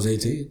left when I was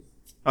 18.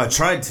 I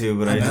tried to,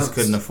 but I just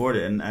couldn't afford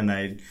it. And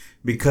I,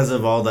 because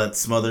of all that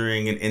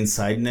smothering and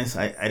insideness,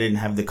 I didn't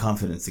have the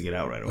confidence to get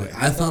out right away. Like,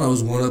 I thought I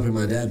was one-upping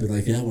my dad, but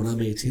like, yeah, when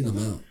I'm 18, I'm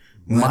out.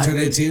 When I turned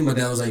 18, my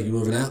dad was like, you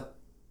moving out?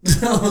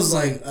 I was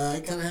like, I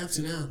kind of have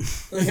to now.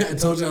 Like, I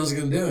told you I was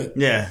going to do it.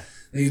 Yeah.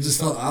 And you just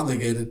felt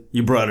obligated.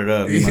 You brought it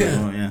up.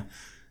 Yeah.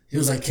 He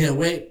was like, can't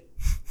wait.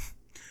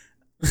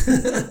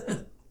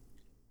 I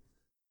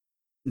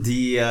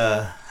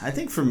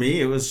think for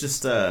me, it was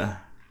just, I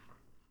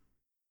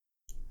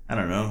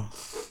don't know.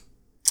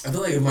 I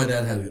feel like if my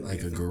dad had,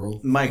 like, a girl,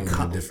 it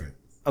would be different.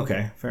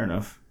 Okay, fair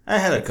enough. I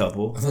had a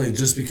couple. I feel like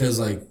just because,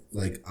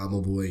 like I'm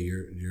a boy,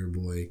 you're a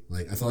boy.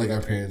 Like, I feel like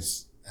our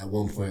parents at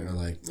one point are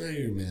like,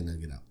 you're a man, now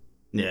get out.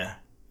 Yeah.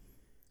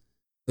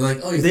 They're like,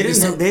 oh, they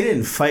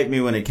didn't fight me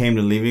when it came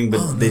to leaving,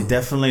 but they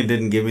definitely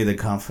didn't give me the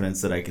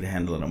confidence that I could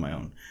handle it on my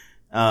own.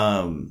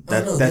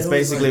 That's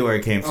basically where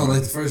it came from. Oh,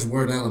 like the first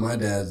word out of my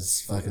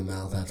dad's fucking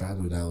mouth after I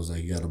moved out was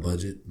like, "You got a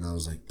budget?" And I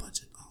was like,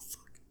 "Budget? Oh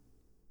fuck."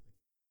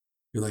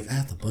 You're like, "I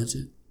have the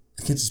budget.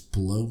 I can't just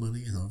blow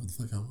money however the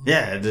fuck I want."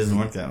 Yeah, it doesn't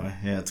work that way.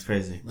 Yeah, it's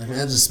crazy. Like, man,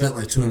 I just spent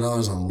like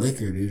 $200 on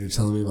liquor, dude. You're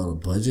telling me about a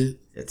budget?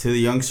 Yeah, to the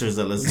youngsters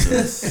that listen to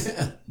this,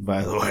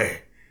 by the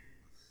way.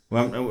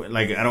 Well,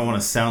 like, I don't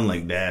want to sound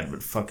like dad,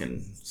 but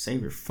fucking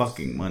save your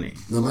fucking money.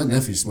 No, my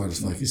nephew's smart as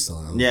fuck. He's still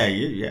out.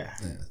 Yeah.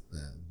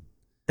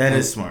 That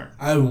is smart.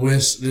 I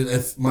wish that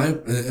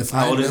if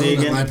I old knew is he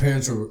that again? my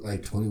parents were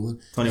like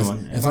 21.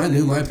 21. If I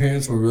knew my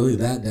parents were really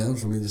that down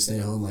for me to stay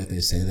home like they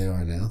say they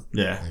are now.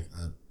 Yeah. Like,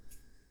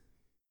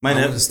 I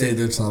would have stayed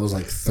there till I was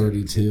like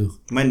 32.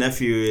 My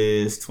nephew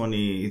is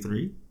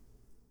 23.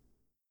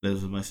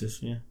 Lives with my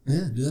sister, yeah.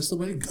 Yeah, dude, that's the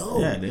way to go.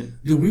 Yeah,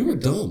 dude. Dude, we were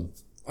dumb.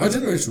 Our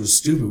generation was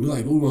stupid. We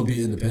want to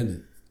be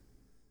independent.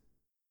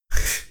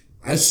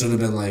 I should have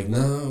been like,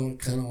 no,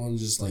 I kind of want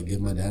to just like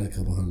give my dad a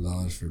couple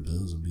 $100 for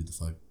bills and be the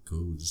fuck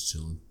cool, just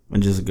chilling.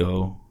 And just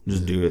go.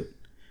 Just do it.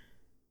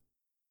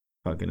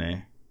 Fucking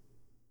A.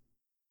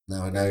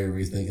 Now you're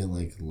rethinking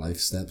like life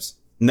steps?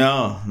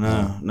 No.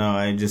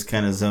 I just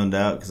kind of zoned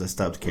out because I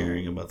stopped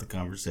caring about the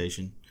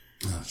conversation.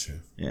 Oh, true.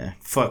 Yeah.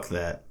 Fuck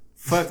that.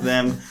 Fuck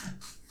them.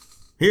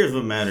 Here's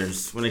what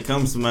matters. When it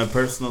comes to my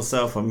personal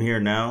self, I'm here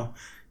now,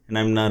 and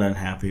I'm not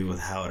unhappy with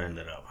how it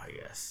ended up, I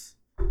guess.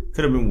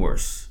 Could have been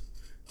worse.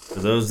 For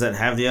those that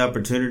have the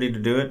opportunity to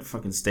do it,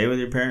 fucking stay with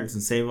your parents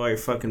and save all your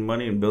fucking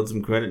money and build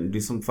some credit and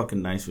do something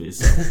fucking nice for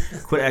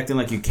yourself. Quit acting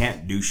like you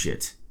can't do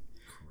shit.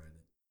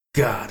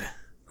 God.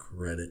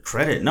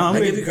 Credit. No, I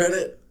give you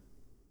credit.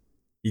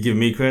 You give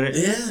me credit?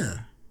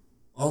 Yeah.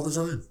 All the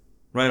time.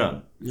 Right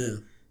on. Yeah.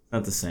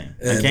 Not the same.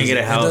 I can't get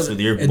a house with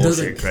your bullshit credit. It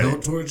doesn't credit.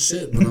 count towards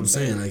shit, but I'm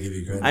saying I give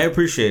you credit. I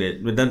appreciate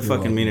it, but it doesn't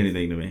fucking mean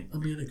anything to me. I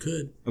mean, it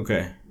could.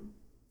 Okay.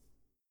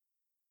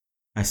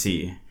 I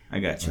see you. I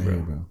got you,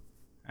 bro.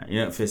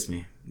 You don't fist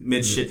me.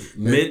 Mid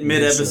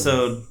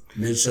episode.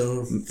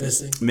 Mid-show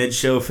fisting?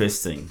 Mid-show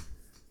fisting.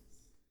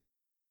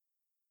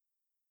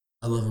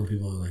 I love when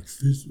people are like,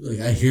 fist. Like,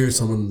 I hear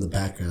someone in the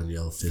background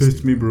yell,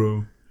 fist me,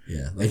 bro.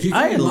 Yeah. Like, you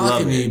can be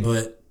mocking me,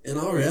 but in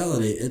all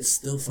reality, it's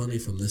still funny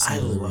from this side.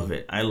 I love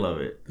it.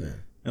 Yeah.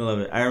 I love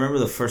it. I remember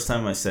the first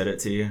time I said it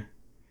to you.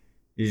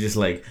 You're just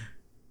like,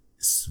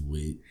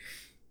 sweet.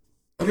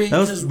 I mean, that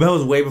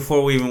was way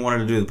before we even wanted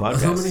to do the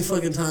podcast. How many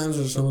fucking times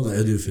are someone like,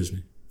 I do fist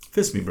me?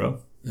 Fist me, bro.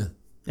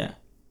 Yeah.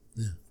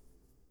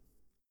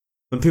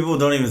 But people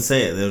don't even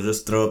say it. They'll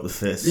just throw up the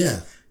fist. Yeah.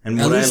 And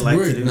what I like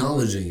to do.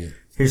 Acknowledging it.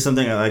 Here's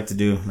something I like to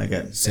do.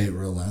 Say it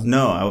real loud?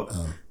 No.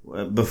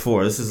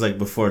 Before. This is like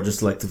before.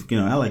 Just like to,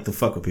 I like to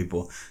fuck with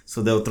people.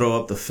 So they'll throw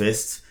up the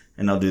fist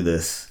and I'll do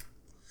this.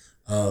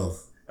 Oh.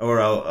 Or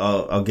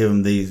I'll give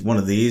them one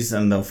of these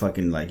and they'll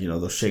fucking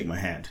they'll shake my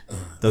hand.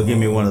 They'll give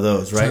me one of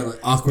those, right? Like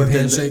awkward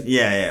handshake?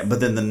 Yeah. But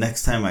then the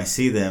next time I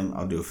see them,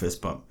 I'll do a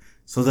fist bump.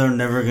 So they're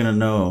never going to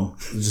know.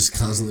 Just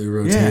constantly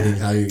rotating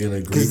how you're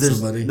going to greet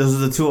somebody. Those are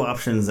the two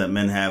options that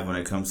men have when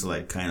it comes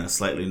to kind of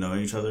slightly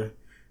knowing each other.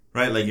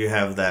 Right? Like you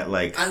have that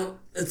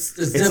it's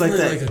definitely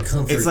like a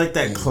comfort. It's like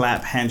that thing.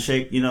 Clap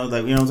handshake, you know what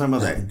I'm talking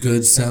about? That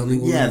good sounding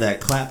one? Yeah, that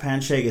clap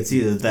handshake. It's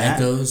either that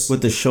Echoes.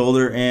 With the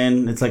shoulder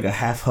in. It's like a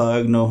half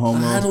hug, no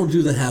homo. I don't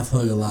do the half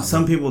hug a lot.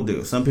 Some people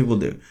do.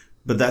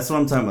 But that's what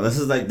I'm talking about.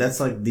 That's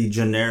like the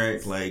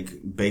generic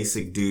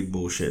basic dude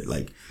bullshit.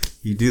 Like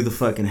you do the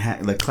fucking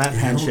clap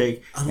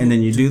handshake and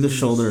then you do the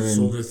shoulder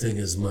thing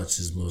as much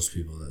as most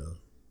people though.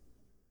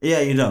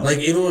 Yeah, you don't. Like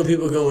even when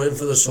people go in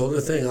for the shoulder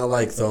thing,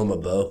 I throw them a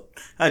bow.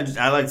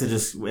 I like to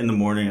just in the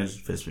morning I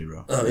just fist me,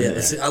 bro. Oh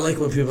yeah. See, I like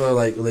when people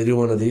are they do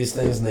one of these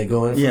things and they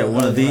go in. For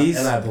one of these,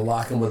 and I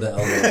block them with the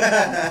elbow.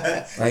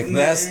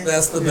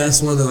 That's the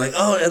best one. They're like,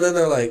 oh, and then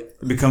they're like,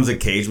 it becomes a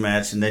cage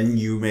match, and then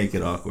you make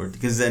it awkward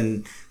because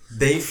then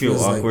they feel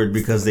awkward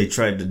because they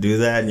tried to do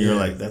that, and you're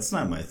like, that's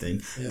not my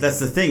thing. Yeah. That's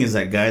the thing is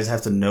that guys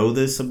have to know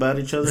this about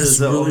each other. It's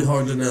really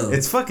hard to know.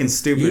 It's fucking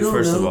stupid.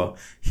 First of all,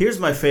 here's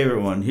my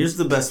favorite one. Here's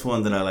the best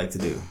one that I like to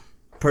do.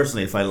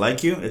 Personally, if I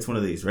like you, it's one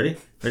of these. Ready?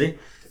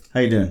 How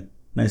you doing?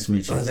 Nice to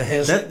meet you.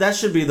 That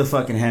should be the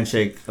fucking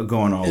handshake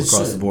going all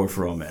across the board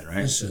for all men,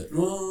 right? It should.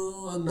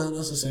 Well, not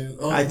necessarily.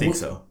 I think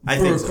so.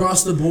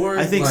 Across the board?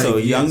 I think so.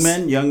 Young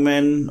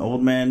men,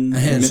 old men. A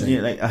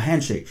handshake. A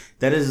handshake.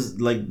 That is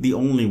the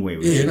only way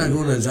we you're not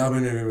going to a job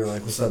interview and be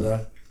like, what's up,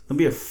 dog? Don't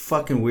be a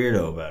fucking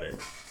weirdo about it.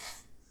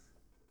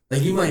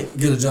 You might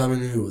get a job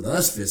interview with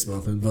us fist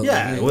bumping, but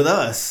with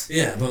us.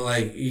 Yeah,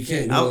 but you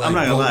can't go I'm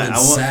not gonna lie.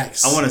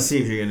 I want to see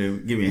if you're gonna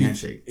give me a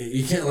handshake.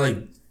 You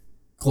can't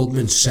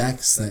Goldman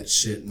Sachs that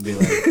shit and be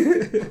like,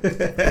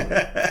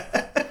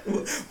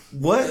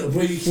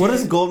 what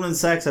does Goldman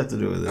Sachs have to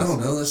do with this? I don't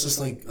know. That's just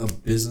a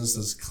business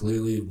that's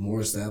clearly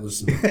more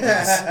established than the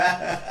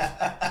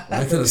past.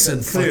 I could have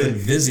said fucking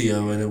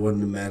Vizio and it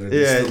wouldn't have mattered.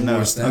 Yeah,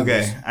 no.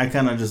 Okay, I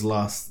kind of just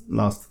lost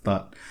the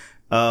thought.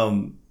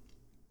 No,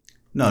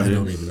 I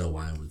don't even know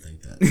why I would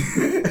think that.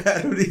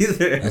 I don't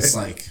either. That's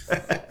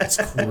it's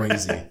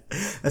crazy.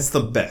 That's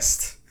the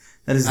best.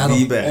 That is Out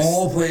the of best.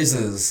 all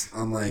places,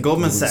 I'm like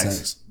Goldman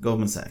Sachs.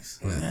 Goldman Sachs.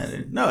 Yeah,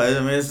 dude. No, I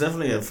mean it's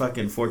definitely a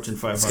fucking Fortune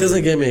 500. It's because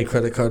they gave me a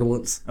credit card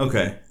once.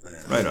 Okay,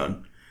 right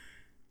on.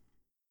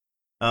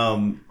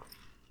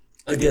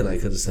 Again, I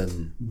could have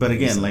said. But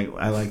again, like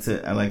I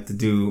like to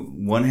do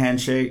one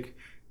handshake.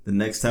 The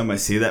next time I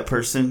see that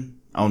person,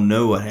 I'll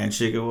know what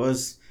handshake it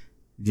was.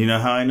 Do you know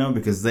how I know?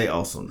 Because they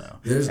also know.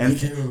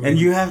 And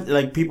you have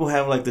like people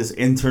have like this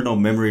internal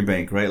memory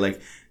bank, right? Like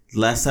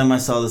last time I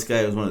saw this guy,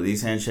 it was one of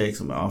these handshakes.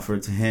 I'm gonna offer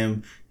it to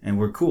him, and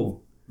we're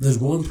cool. There's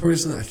one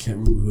person, I can't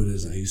remember who it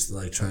is. I used to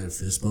like try and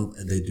fist bump,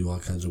 and they do all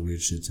kinds of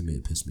weird shit to me.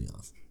 It pissed me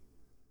off.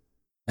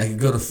 I could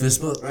go to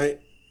fist bump, right?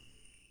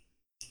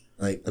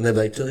 Like, and they'd be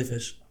like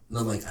jellyfish. And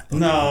I'm like,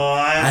 no,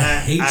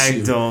 I hate you.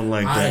 I don't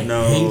like that.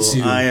 No, hate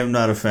you. I am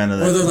not a fan of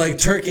that. Or they're like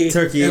turkey.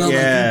 And I'm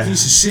yeah. like, you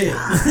piece of shit.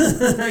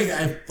 Like,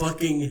 I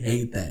fucking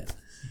hate that.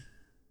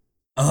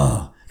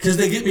 Oh, because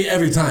they get me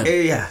every time.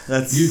 Yeah,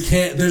 that's you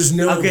can't. There's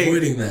no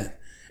avoiding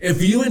that.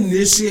 If you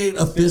initiate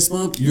a fist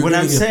bump, you're when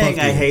gonna I'm get saying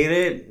I with. hate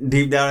it,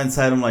 deep down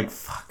inside, I'm like,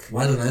 fuck.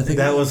 Why didn't I think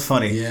that was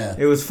funny? Yeah,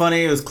 it was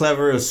funny. It was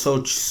clever. It was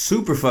so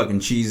super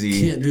fucking cheesy.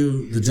 You can't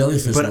do the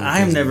jellyfish. But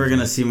I'm never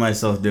gonna see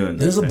myself doing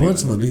this. There's a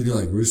bunch of them. You can do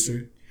like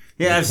rooster.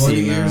 Yeah, I've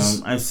seen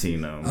them. I've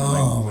seen them.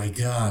 Oh my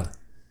god.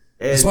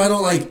 That's why I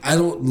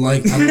don't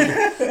like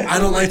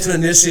to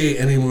initiate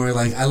anymore.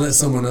 Like I let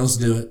someone else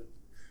do it.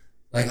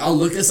 Like I'll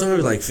look at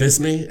somebody like fist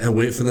me and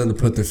wait for them to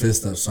put their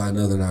fist up so I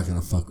know they're not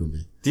gonna fuck with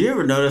me. Do you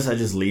ever notice I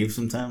just leave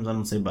sometimes? I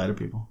don't say bye to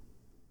people.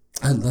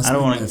 That's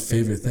my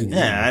favorite thing.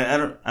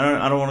 Yeah,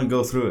 I don't want to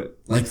go through it.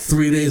 Like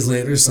 3 days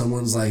later,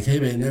 someone's like, "Hey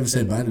man, you never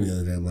said bye to me the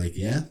other day." I'm like,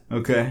 "Yeah."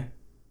 Okay.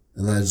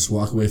 And then I just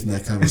walk away from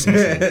that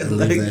conversation and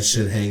leave that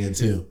shit hanging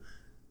too.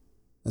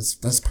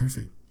 That's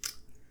perfect.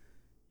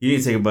 You need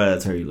to take a bite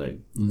of that turkey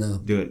leg. No.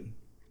 Do it.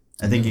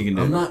 I think you can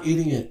do it. I'm not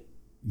eating it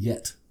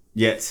yet.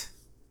 Yet.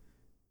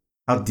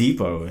 How deep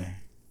are we?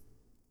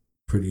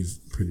 Pretty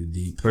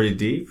deep. Pretty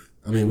deep?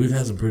 I mean, we've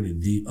had some pretty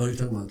deep. Oh, you're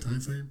talking about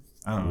time frame?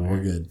 I don't know.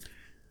 We're good.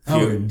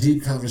 Howard,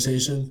 deep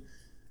conversation.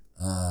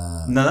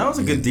 No, that was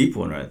a good deep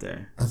one right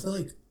there. I feel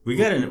like we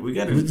got it. We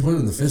just went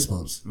in the fist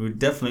bumps. We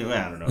definitely.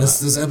 I don't know.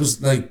 This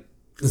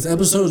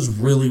episode's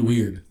really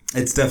weird.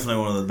 It's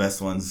definitely one of the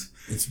best ones.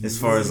 As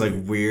far as like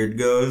weird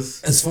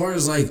goes. As far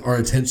as like our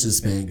attention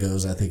span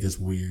goes, I think it's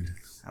weird.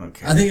 I don't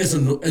care. I think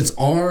it's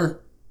our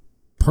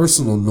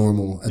personal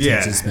normal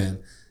attention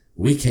span.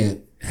 We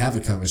can't have a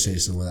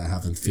conversation without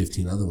having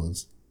 15 other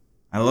ones.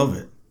 I love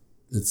it.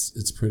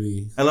 It's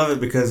pretty. I love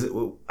it because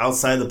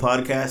outside the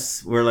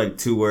podcast, we're like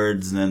 2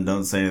 words and then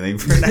don't say anything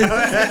for now.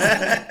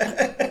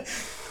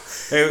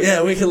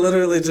 Yeah, we can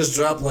literally just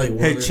drop like.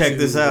 Hey, check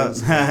this out,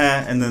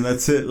 and then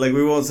that's it. Like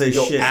we won't say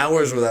shit.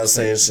 Hours without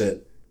saying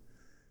shit.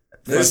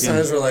 There's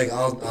times where like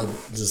I'll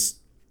just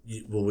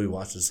we'll be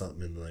watching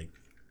something and like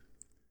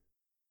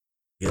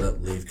get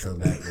up, leave, come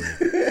back.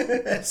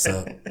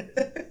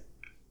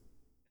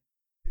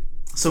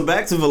 So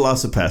back to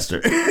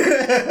Velocipaster.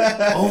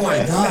 Oh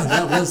my god,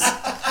 that was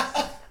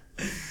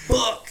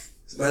fuck.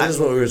 That is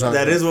what we were talking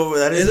about. That is.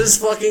 It is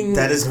fucking.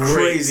 That is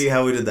crazy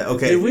how we did that.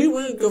 Okay. Did we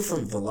go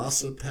from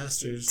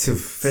Velocipasters to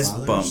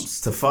fist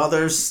bumps to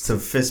fathers to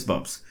fist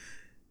bumps?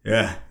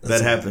 Yeah,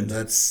 that happened.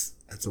 That's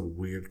a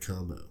weird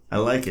combo. I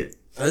like it.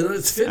 I know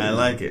it's fitting. I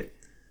like it.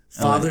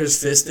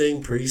 Fathers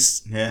fisting,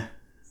 priests. Yeah.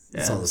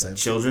 It's all the same.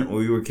 Children when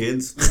we were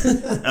kids.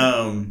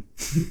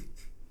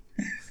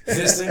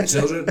 Fisting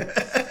children.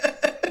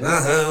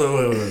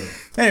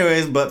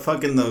 Anyways, but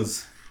fucking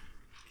those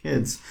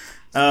kids.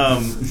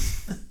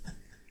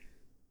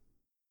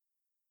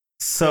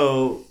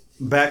 So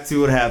back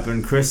to what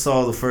happened. Chris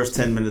saw the first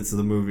 10 minutes of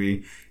the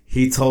movie.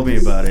 He told me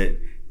about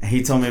it.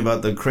 He told me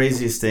about the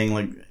craziest thing.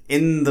 Like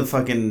in the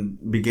fucking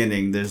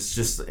beginning, there's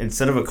just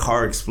instead of a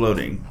car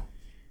exploding,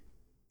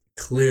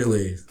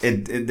 clearly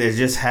it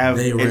just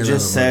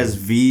says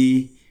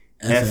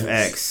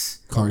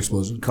VFX car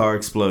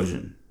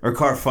explosion or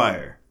car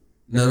fire.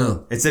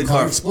 No. It said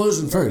car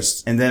explosion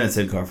first, and then it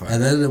said car fire,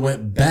 and then it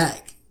went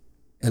back,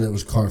 and it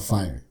was car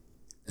fire,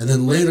 and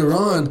then later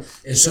on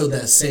it showed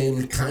that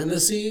same kind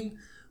of scene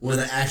with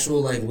an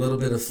actual like little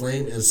bit of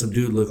flame, and some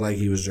dude looked like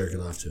he was jerking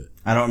off to it.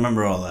 I don't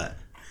remember all that.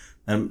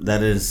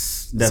 That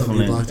is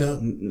definitely blocked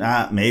out.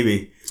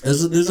 Maybe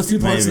there's a few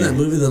parts in that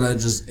movie that I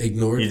just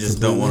ignored. You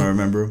just don't want to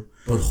remember.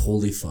 But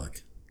holy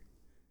fuck,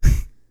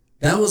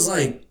 that was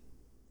like.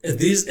 If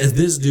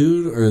this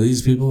dude or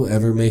these people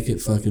ever make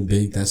it fucking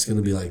big, that's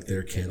gonna be like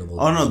their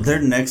cannibal. Oh no,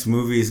 their next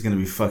movie is gonna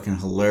be fucking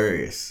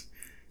hilarious.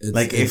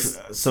 If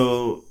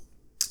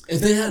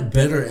they had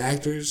better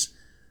actors,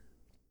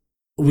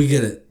 we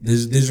get it.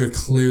 These are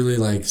clearly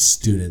like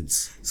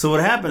students. So what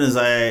happened is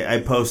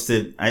I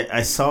posted.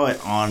 I saw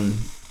it on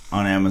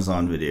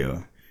Amazon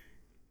Video.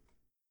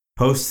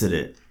 Posted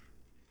it.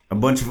 A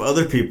bunch of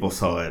other people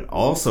saw it,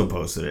 also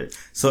posted it.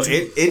 So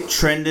it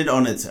trended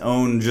on its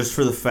own just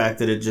for the fact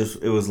that it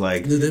was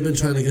like... Dude, they've been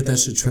trying to get that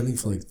shit trending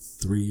for like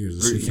 3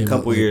 years. A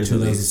couple years.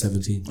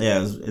 2017.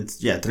 Yeah, it's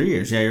 3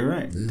 years. Yeah, you're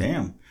right. Yeah.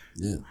 Damn.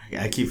 Yeah.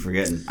 I keep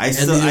forgetting. I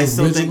still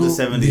think the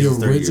 70s is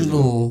 30 years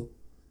ago.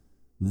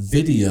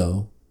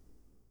 video,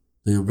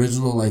 the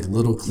original like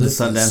little clip. The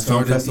Sundance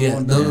Film Festival. Yeah,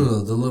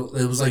 no. The little.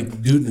 It was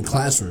like dude in the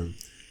classroom.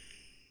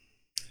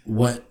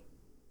 What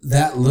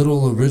that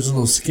little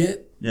original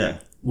skit? Yeah.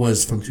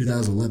 Was from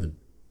 2011.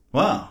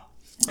 Wow.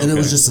 And it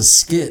was just a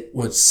skit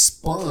what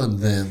spawned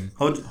them.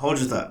 Hold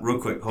your thought real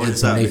quick. Hold your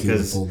thought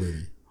because hold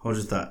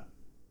your thought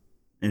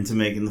into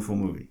making the full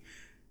movie.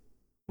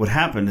 What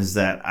happened is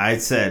that I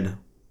said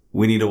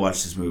we need to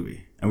watch this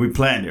movie, and we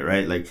planned it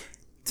right. Like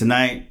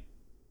tonight.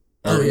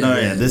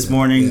 This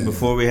morning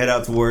before we head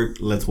out to work,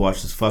 let's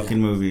watch this fucking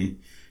movie,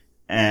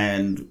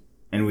 and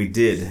we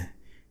did,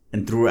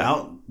 and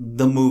throughout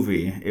the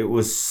movie, it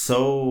was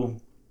so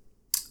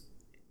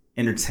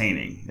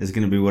entertaining. Is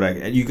going to be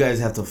what you guys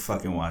have to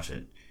fucking watch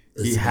it.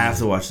 You have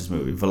to watch this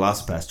movie,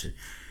 VelociPastor.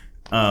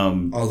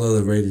 Although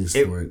the ratings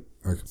for it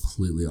are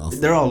completely off.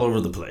 They're all over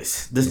the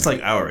place. This is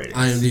like our ratings.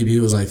 IMDb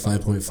was like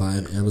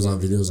 5.5. Amazon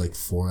Video was like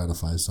 4 out of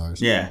 5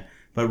 stars. Yeah.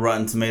 But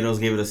Rotten Tomatoes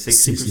gave it a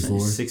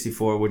 60%.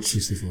 64, which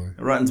 64.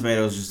 Rotten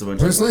Tomatoes is just a bunch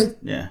Personally?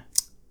 Yeah.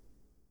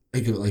 I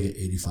give it like an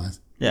 85.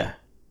 Yeah.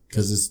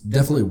 Because it's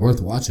definitely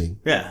worth watching.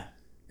 Yeah.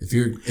 If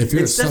you're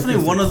it's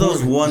definitely one of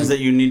those ones that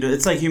you need to.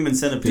 It's like Human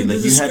Centipede. Like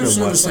you had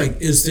to watch. It's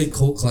like instant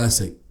cult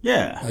classic.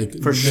 Yeah,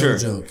 like for sure.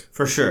 Joke.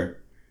 For sure,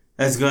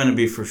 that's going to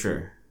be for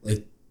sure.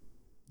 Like,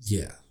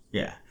 yeah.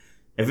 The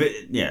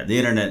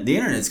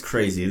internet's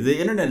crazy.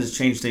 The internet has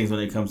changed things when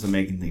it comes to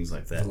making things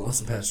like that.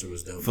 VelociPastor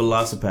was dope.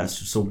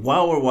 VelociPastor. So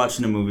while we're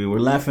watching the movie, we're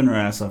laughing our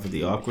ass off at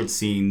the awkward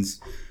scenes.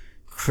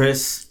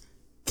 Chris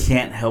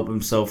can't help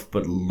himself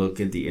but look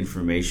at the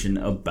information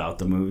about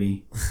the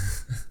movie.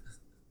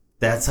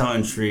 That's how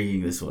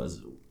intriguing this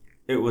was.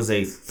 It was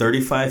a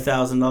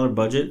 $35,000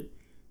 budget.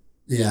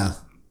 Yeah.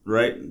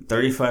 Right?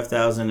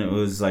 $35,000. It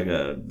was like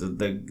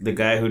the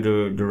guy who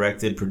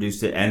directed,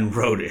 produced it, and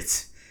wrote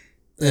it.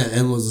 Yeah,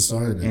 and was a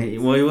star in it. He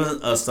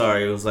wasn't a star.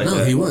 It was like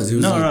he was. It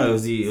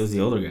was the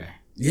older guy.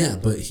 Yeah,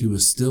 but he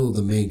was still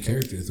the main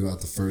character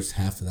throughout the first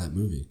half of that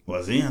movie.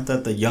 Was he? I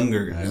thought the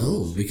younger guy.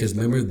 No, because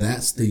remember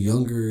that's the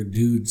younger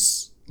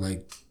dude's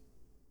like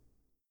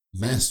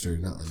master,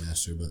 not the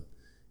master, but.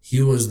 He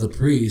was the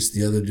priest.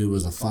 The other dude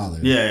was the father.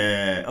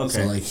 Yeah. Okay.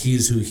 So like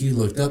he's who he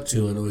looked up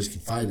to and always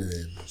confided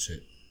in and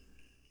shit.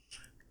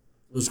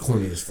 It was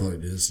corny as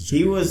fuck, dude.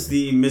 He was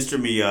the Mr.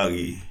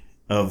 Miyagi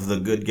of the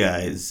good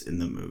guys in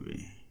the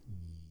movie.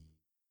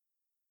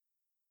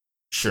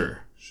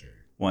 Sure.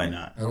 Why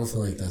not? I don't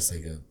feel like that's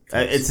like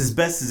it's as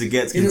best as it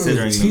gets. He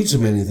considering didn't really teach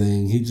him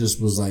anything. He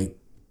just was like,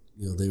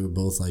 they were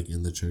both like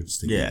in the church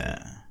together.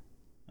 Yeah,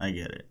 I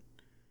get it.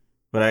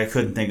 But I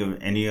couldn't think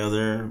of any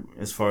other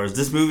as far as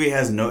this movie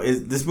has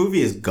this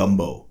movie is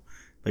gumbo.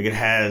 Like it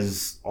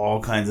has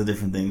all kinds of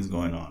different things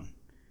going on.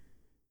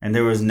 And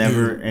there was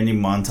never any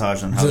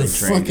montage on how they trained.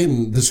 The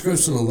fucking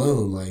description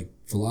alone, like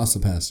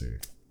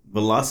VelociPastor.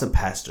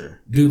 VelociPastor.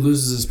 Dude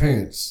loses his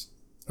parents.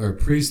 Or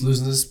priest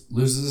loses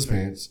his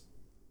parents.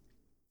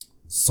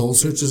 Soul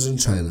searches in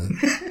China.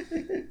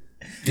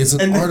 Gets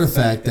an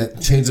artifact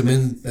that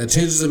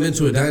changes him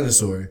into a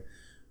dinosaur.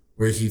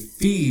 Where he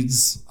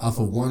feeds off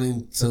of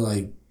wanting to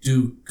like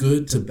do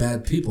good to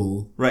bad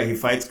people. Right, he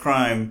fights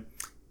crime,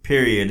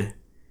 period.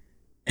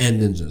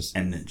 And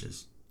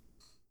ninjas.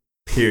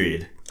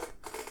 Period.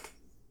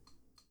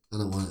 I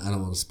don't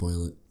want to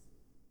spoil it.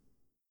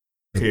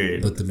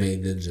 Period. But the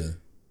main ninja.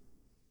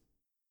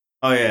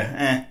 Oh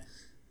yeah.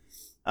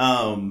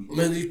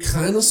 Man, you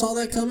kind of saw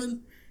that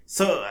coming?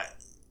 So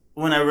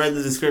when I read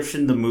the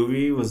description, the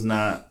movie was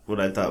not what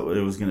I thought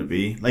it was going to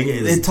be. Like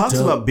it talks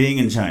about being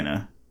in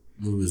China.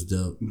 Movie was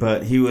dope.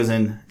 But he was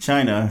in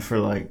China for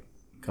like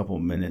a couple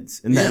minutes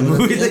in that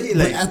movie.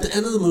 But at the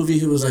end of the movie,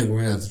 he was like,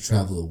 "We're gonna have to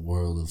travel the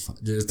world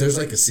and dude, if there's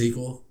like a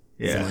sequel,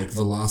 for like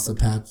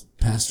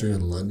VelociPastor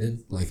in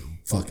London, like I'm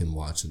fucking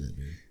watching it,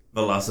 dude."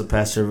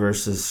 VelociPastor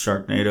versus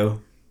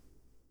Sharknado.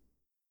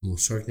 Well,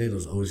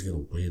 Sharknado's always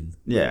gonna win.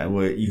 Yeah,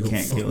 well, you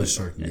can't kill it.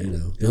 Sharknado.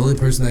 Yeah. The only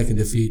person that can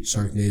defeat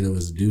Sharknado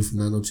is a dude from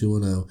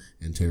 90210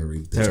 and Tara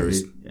Reid. Tara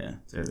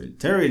Reid.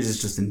 Tara Reid is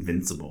just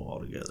invincible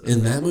altogether.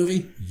 In that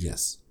movie,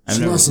 yes.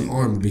 She lost an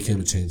arm and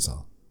became a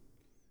chainsaw.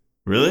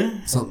 Really?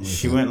 Something like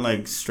she that. went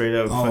like straight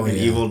up fucking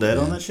Evil Dead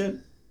on that shit?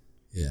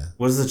 Yeah.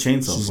 What is the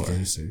chainsaw She's for? a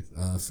gangster.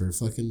 For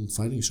fucking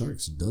fighting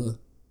sharks. Duh.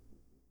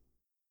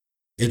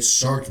 It's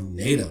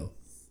Sharknado.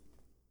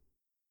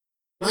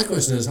 My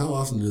question is, how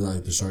often do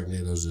like the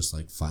Sharknadoes just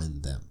like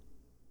find them?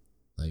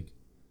 Like,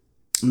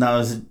 now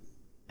is it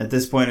at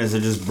this point? Is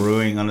it just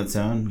brewing on its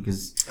own?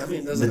 Because I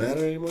mean, it doesn't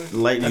matter anymore.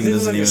 Lightning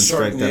doesn't even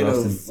strike that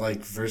often.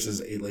 Like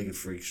versus 8-legged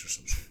freaks or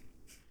something.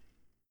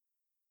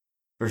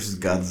 Versus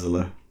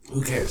Godzilla.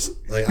 Who cares?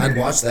 Like, I'd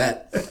watch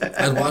that.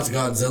 I'd watch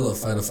Godzilla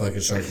fight a fucking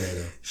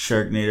Sharknado.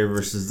 Sharknado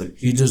versus the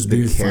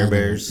Care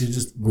Bears. He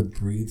just would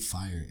breathe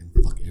fire and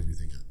fuck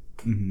everything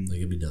up. Mm-hmm. Like,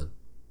 it'd be done.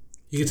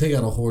 He could take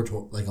out a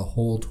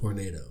whole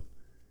tornado.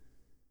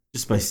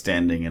 Just by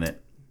standing in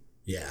it.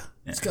 Yeah.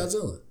 It's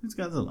Godzilla. You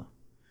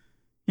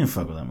can't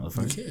fuck with that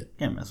motherfucker. You can't.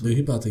 Can't mess with him. Dude,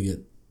 he about to get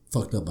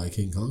fucked up by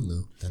King Kong,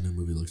 though. That new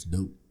movie looks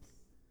dope.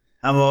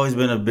 I've always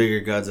been a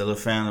bigger Godzilla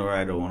fan, where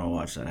I don't want to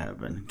watch that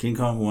happen. King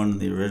Kong won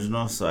the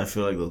original, so I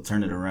feel like they'll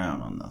turn it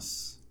around on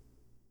this.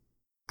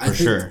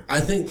 Sure. I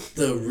think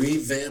the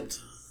revamped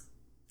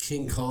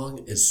King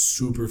Kong is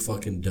super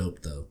fucking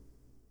dope, though.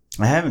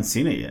 I haven't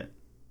seen it yet.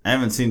 I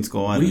haven't seen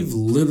Skull Island. We've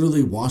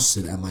literally watched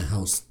it at my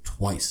house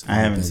twice. I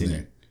haven't seen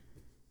it.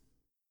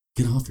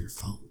 Get off your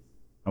phone.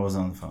 I was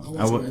on the phone.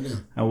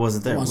 I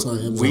wasn't there.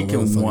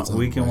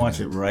 We can watch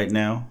it right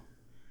now.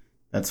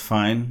 That's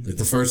fine. Like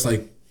the first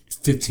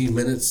 15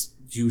 minutes,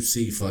 you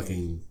see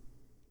Kong.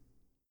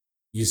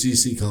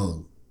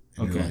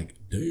 And Okay. You're like,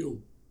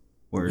 damn.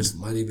 Word. This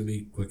might even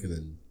be quicker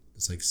than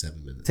it's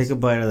 7 minutes. Take a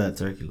bite of that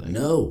turkey leg.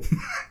 No.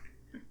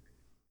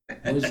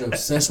 What is your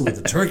obsession with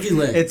the turkey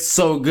leg? It's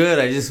so good.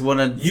 I just want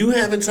to. You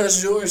haven't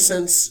touched yours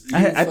since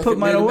I put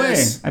mine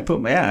away. I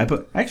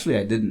Actually,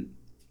 I didn't.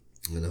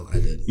 I know, I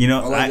did. You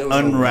know, I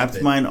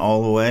unwrapped mine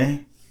all the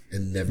way.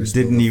 And never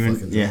didn't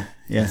even. Yeah.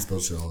 I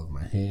spilled shit all over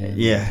my hand.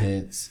 Yeah. My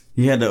pants,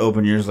 You had to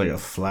open yours like a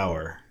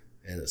flower.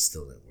 and it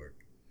still didn't work.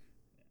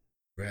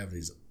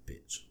 Gravity's a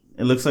bitch.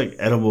 It looks like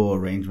edible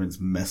arrangements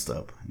messed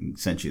up and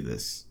sent you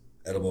this.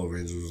 Edible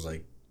Rangers was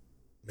like,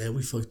 man,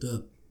 we fucked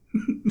up.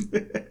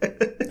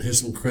 Here's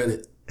some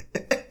credit.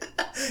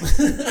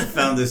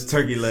 Found this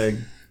turkey leg.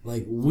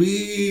 Like,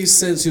 we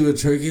sent you a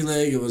turkey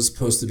leg. It was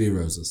supposed to be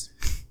roses.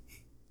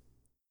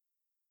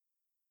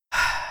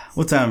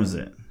 What time is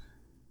it?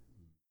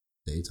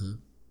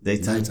 Daytime?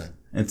 Daytime? Nighttime.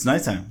 It's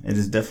nighttime. It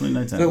is definitely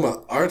nighttime. Talking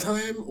about our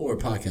time or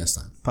podcast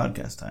time?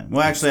 Podcast time.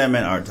 Well, actually, I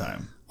meant our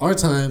time. Our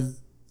time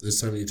is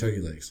time to eat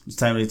turkey legs. It's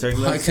time to eat turkey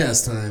legs?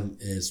 Podcast time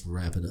is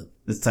wrap it up.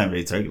 It's time to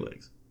eat turkey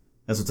legs.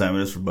 That's what time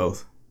it is for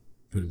both.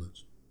 Pretty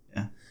much.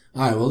 Yeah.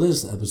 All right, well,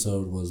 this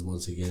episode was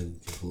once again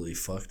completely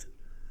fucked.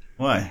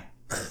 Why?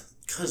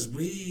 Because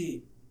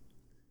we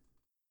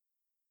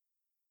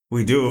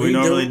do what we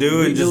normally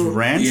do and just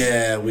rant?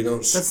 Yeah, we don't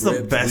That's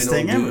script, the best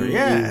thing ever,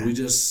 yeah. We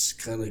just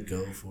kind of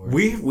go for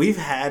it. We've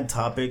had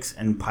topics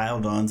and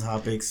piled on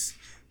topics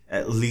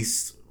at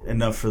least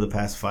enough for the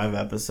past 5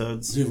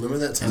 episodes. Dude, remember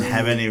that time? And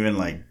haven't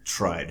even,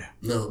 tried.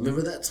 No,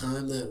 remember that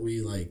time that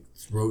we,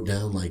 wrote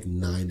down,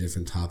 9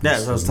 different topics? Yeah,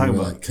 that's what I was talking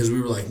about. Because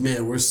we were like,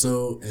 man, we're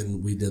so...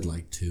 And we did,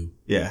 2.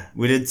 Yeah,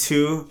 we did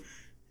 2,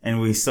 and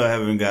we still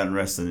haven't gotten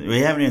rested. We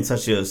haven't even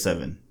touched the other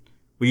 7.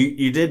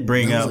 You did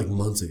bring that up... That was,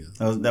 months ago.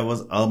 That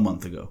was a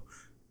month ago.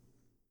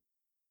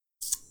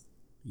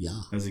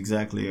 Yeah. It was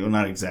exactly... Well,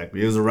 not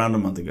exactly. It was around a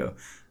month ago.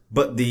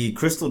 But the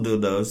crystal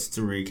dildos,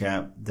 to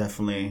recap,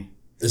 definitely...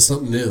 It's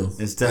something new.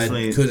 It's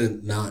definitely... I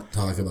couldn't not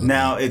talk about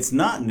Now, that. it's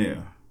not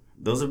new.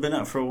 Those have been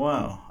out for a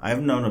while.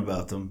 I've known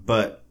about them,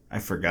 but I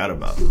forgot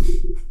about them.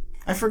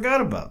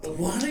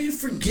 Why do you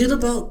forget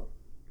about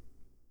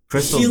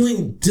crystal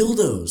healing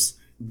dildos?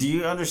 Do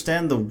you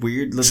understand the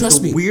weird,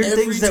 Trust me, weird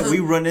things that we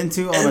run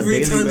into on a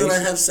daily basis? Every time that I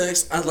have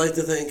sex, I'd like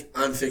to think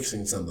I'm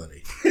fixing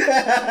somebody.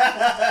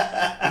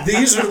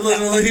 These are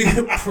literally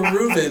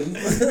proven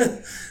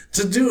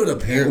to do it,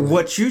 apparently.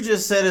 What you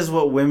just said is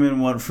what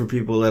women want for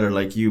people that are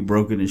like you,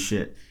 broken as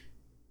shit.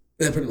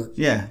 Yeah, pretty much.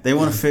 Yeah, they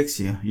want to fix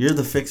you. You're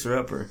the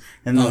fixer-upper.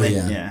 And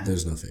then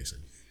there's no fixing.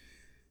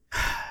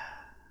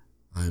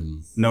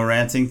 No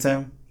ranting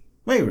time?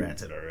 We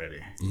ranted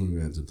already. We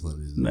ranted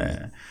plenty.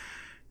 Nah.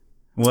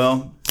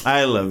 Well,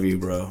 I love you,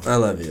 bro. I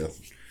love you.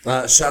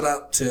 Shout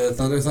out to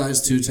Thunder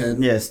Thighs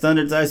 210. Yes,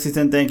 Thunder Thighs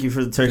 210. Thank you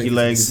for the turkey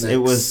legs. It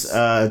was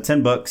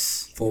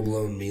 $10. Full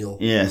blown meal.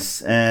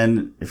 Yes,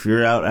 and if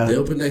you're out, they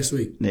open next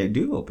week. They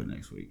do open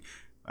next week.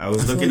 I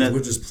was looking at.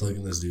 We're just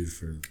plugging this dude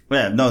for.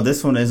 Yeah, no,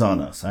 this one is on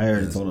us. I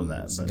already told him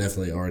that. It's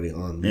definitely already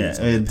on me. Yeah,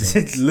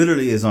 it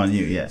literally is on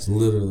you. Yeah, it's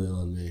literally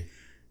on me.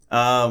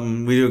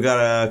 We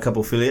got a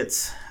couple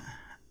affiliates.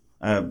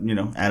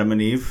 Adam and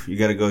Eve. You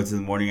got to go to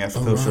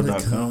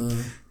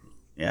themorningafterpillshow.com.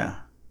 Yeah.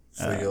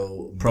 For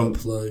your butt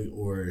plug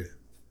or.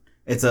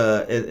 It's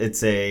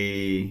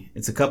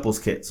a couples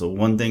kit. So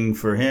one thing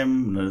for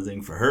him, another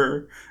thing for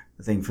her,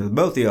 a thing for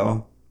both of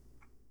y'all.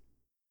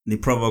 The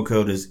promo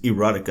code is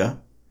erotica.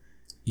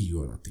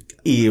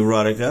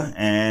 Erotica,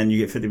 and you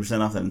get 50%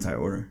 off that entire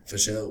order. For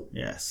sure.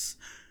 Yes,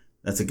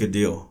 that's a good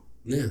deal.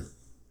 Yeah.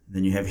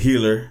 Then you have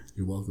Healer.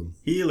 You're welcome.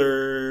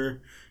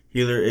 Healer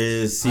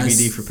is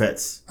CBD for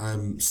pets.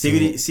 I'm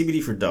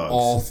CBD for dogs.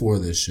 All for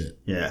this shit.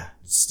 Yeah.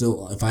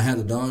 Still, if I had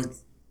a dog,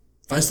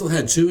 if I still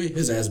had Chewy,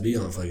 his ass be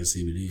on fucking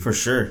CBD. For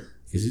sure.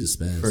 Because he's a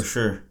spaz. For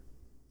sure.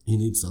 He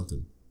needs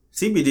something.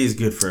 CBD is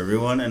good for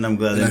everyone, and I'm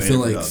glad. And I feel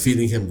like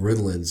feeding him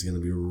Ritalin is going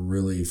to be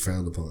really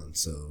frowned upon.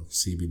 So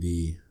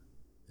CBD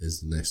is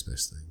the next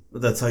best thing.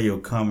 But that's how you'll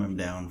calm him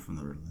down from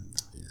the Ritalin.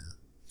 Yeah,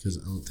 because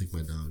I don't think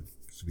my dog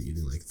should be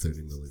eating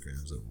 30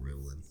 milligrams of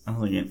Ritalin. I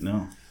don't think it.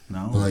 No.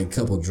 But a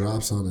couple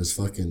drops on his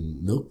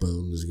fucking milk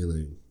bone is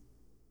gonna.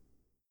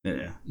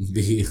 Yeah.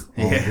 Be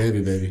all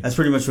gravy, baby. That's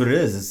pretty much what it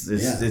is.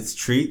 It's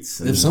treats.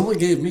 If someone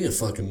gave me a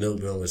fucking milk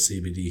bone with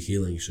CBD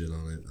healing shit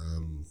on it,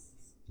 I'm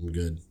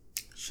good.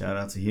 Shout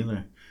out to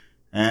Healer.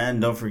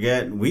 And don't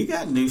forget, we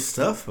got new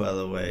stuff, by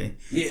the way.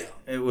 Yeah.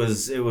 It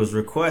was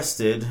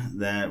requested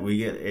that we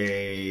get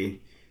a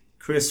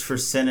Chris for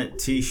Senate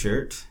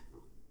t-shirt.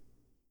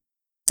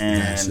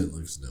 that shit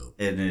looks dope.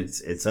 And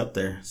it's up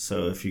there.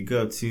 So if you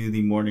go to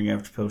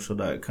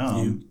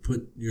themorningafterpillshow.com, you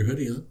put your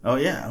hoodie on. Oh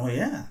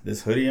yeah.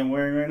 This hoodie I'm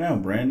wearing right now,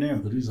 brand new.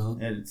 Hoodie's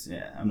on.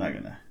 I'm not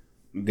gonna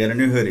get a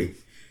new hoodie.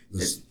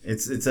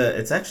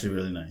 It's actually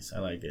really nice. I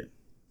like it.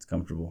 It's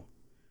comfortable.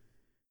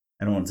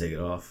 I don't want to take it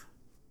off,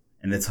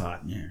 and it's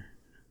hot in here.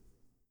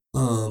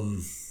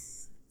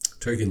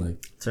 Turkey leg.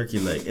 Turkey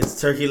leg. It's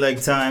turkey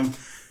leg time.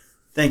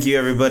 Thank you,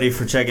 everybody,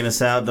 for checking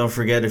us out. Don't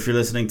forget, if you're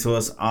listening to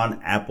us on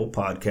Apple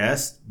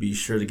Podcasts, be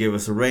sure to give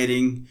us a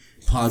rating.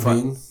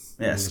 Podbean.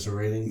 Yes. Give us a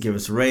rating. Give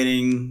us a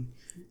rating.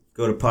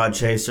 Go to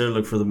Podchaser.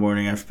 Look for the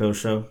Morning After Pill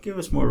Show. Give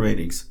us more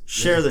ratings.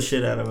 Share the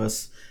shit out of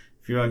us.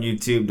 If you're on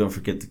YouTube, don't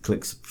forget to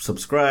click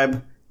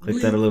subscribe.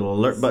 Click that little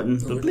alert button.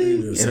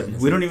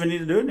 We don't even need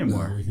to do it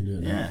anymore. No, we can do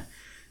it now. Yeah.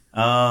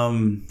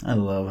 I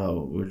love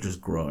how we're just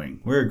growing.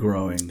 We're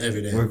growing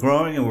every day. We're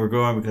growing, and we're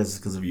growing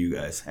because of you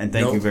guys. And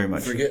thank you very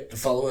much. Don't forget to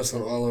follow us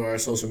on all of our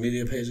social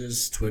media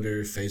pages: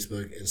 Twitter,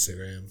 Facebook,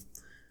 Instagram.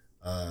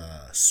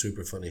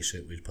 Super funny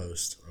shit we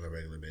post on a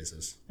regular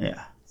basis.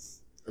 Yeah.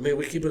 I mean,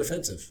 we keep it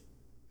offensive.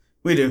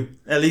 We do.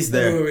 At least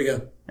there. Everywhere we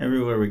go.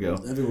 Everywhere we go.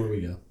 Everywhere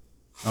we go.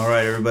 All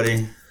right,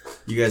 everybody.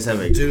 You guys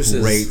have a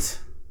great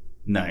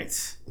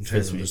night. I'm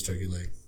turning this turkey leg.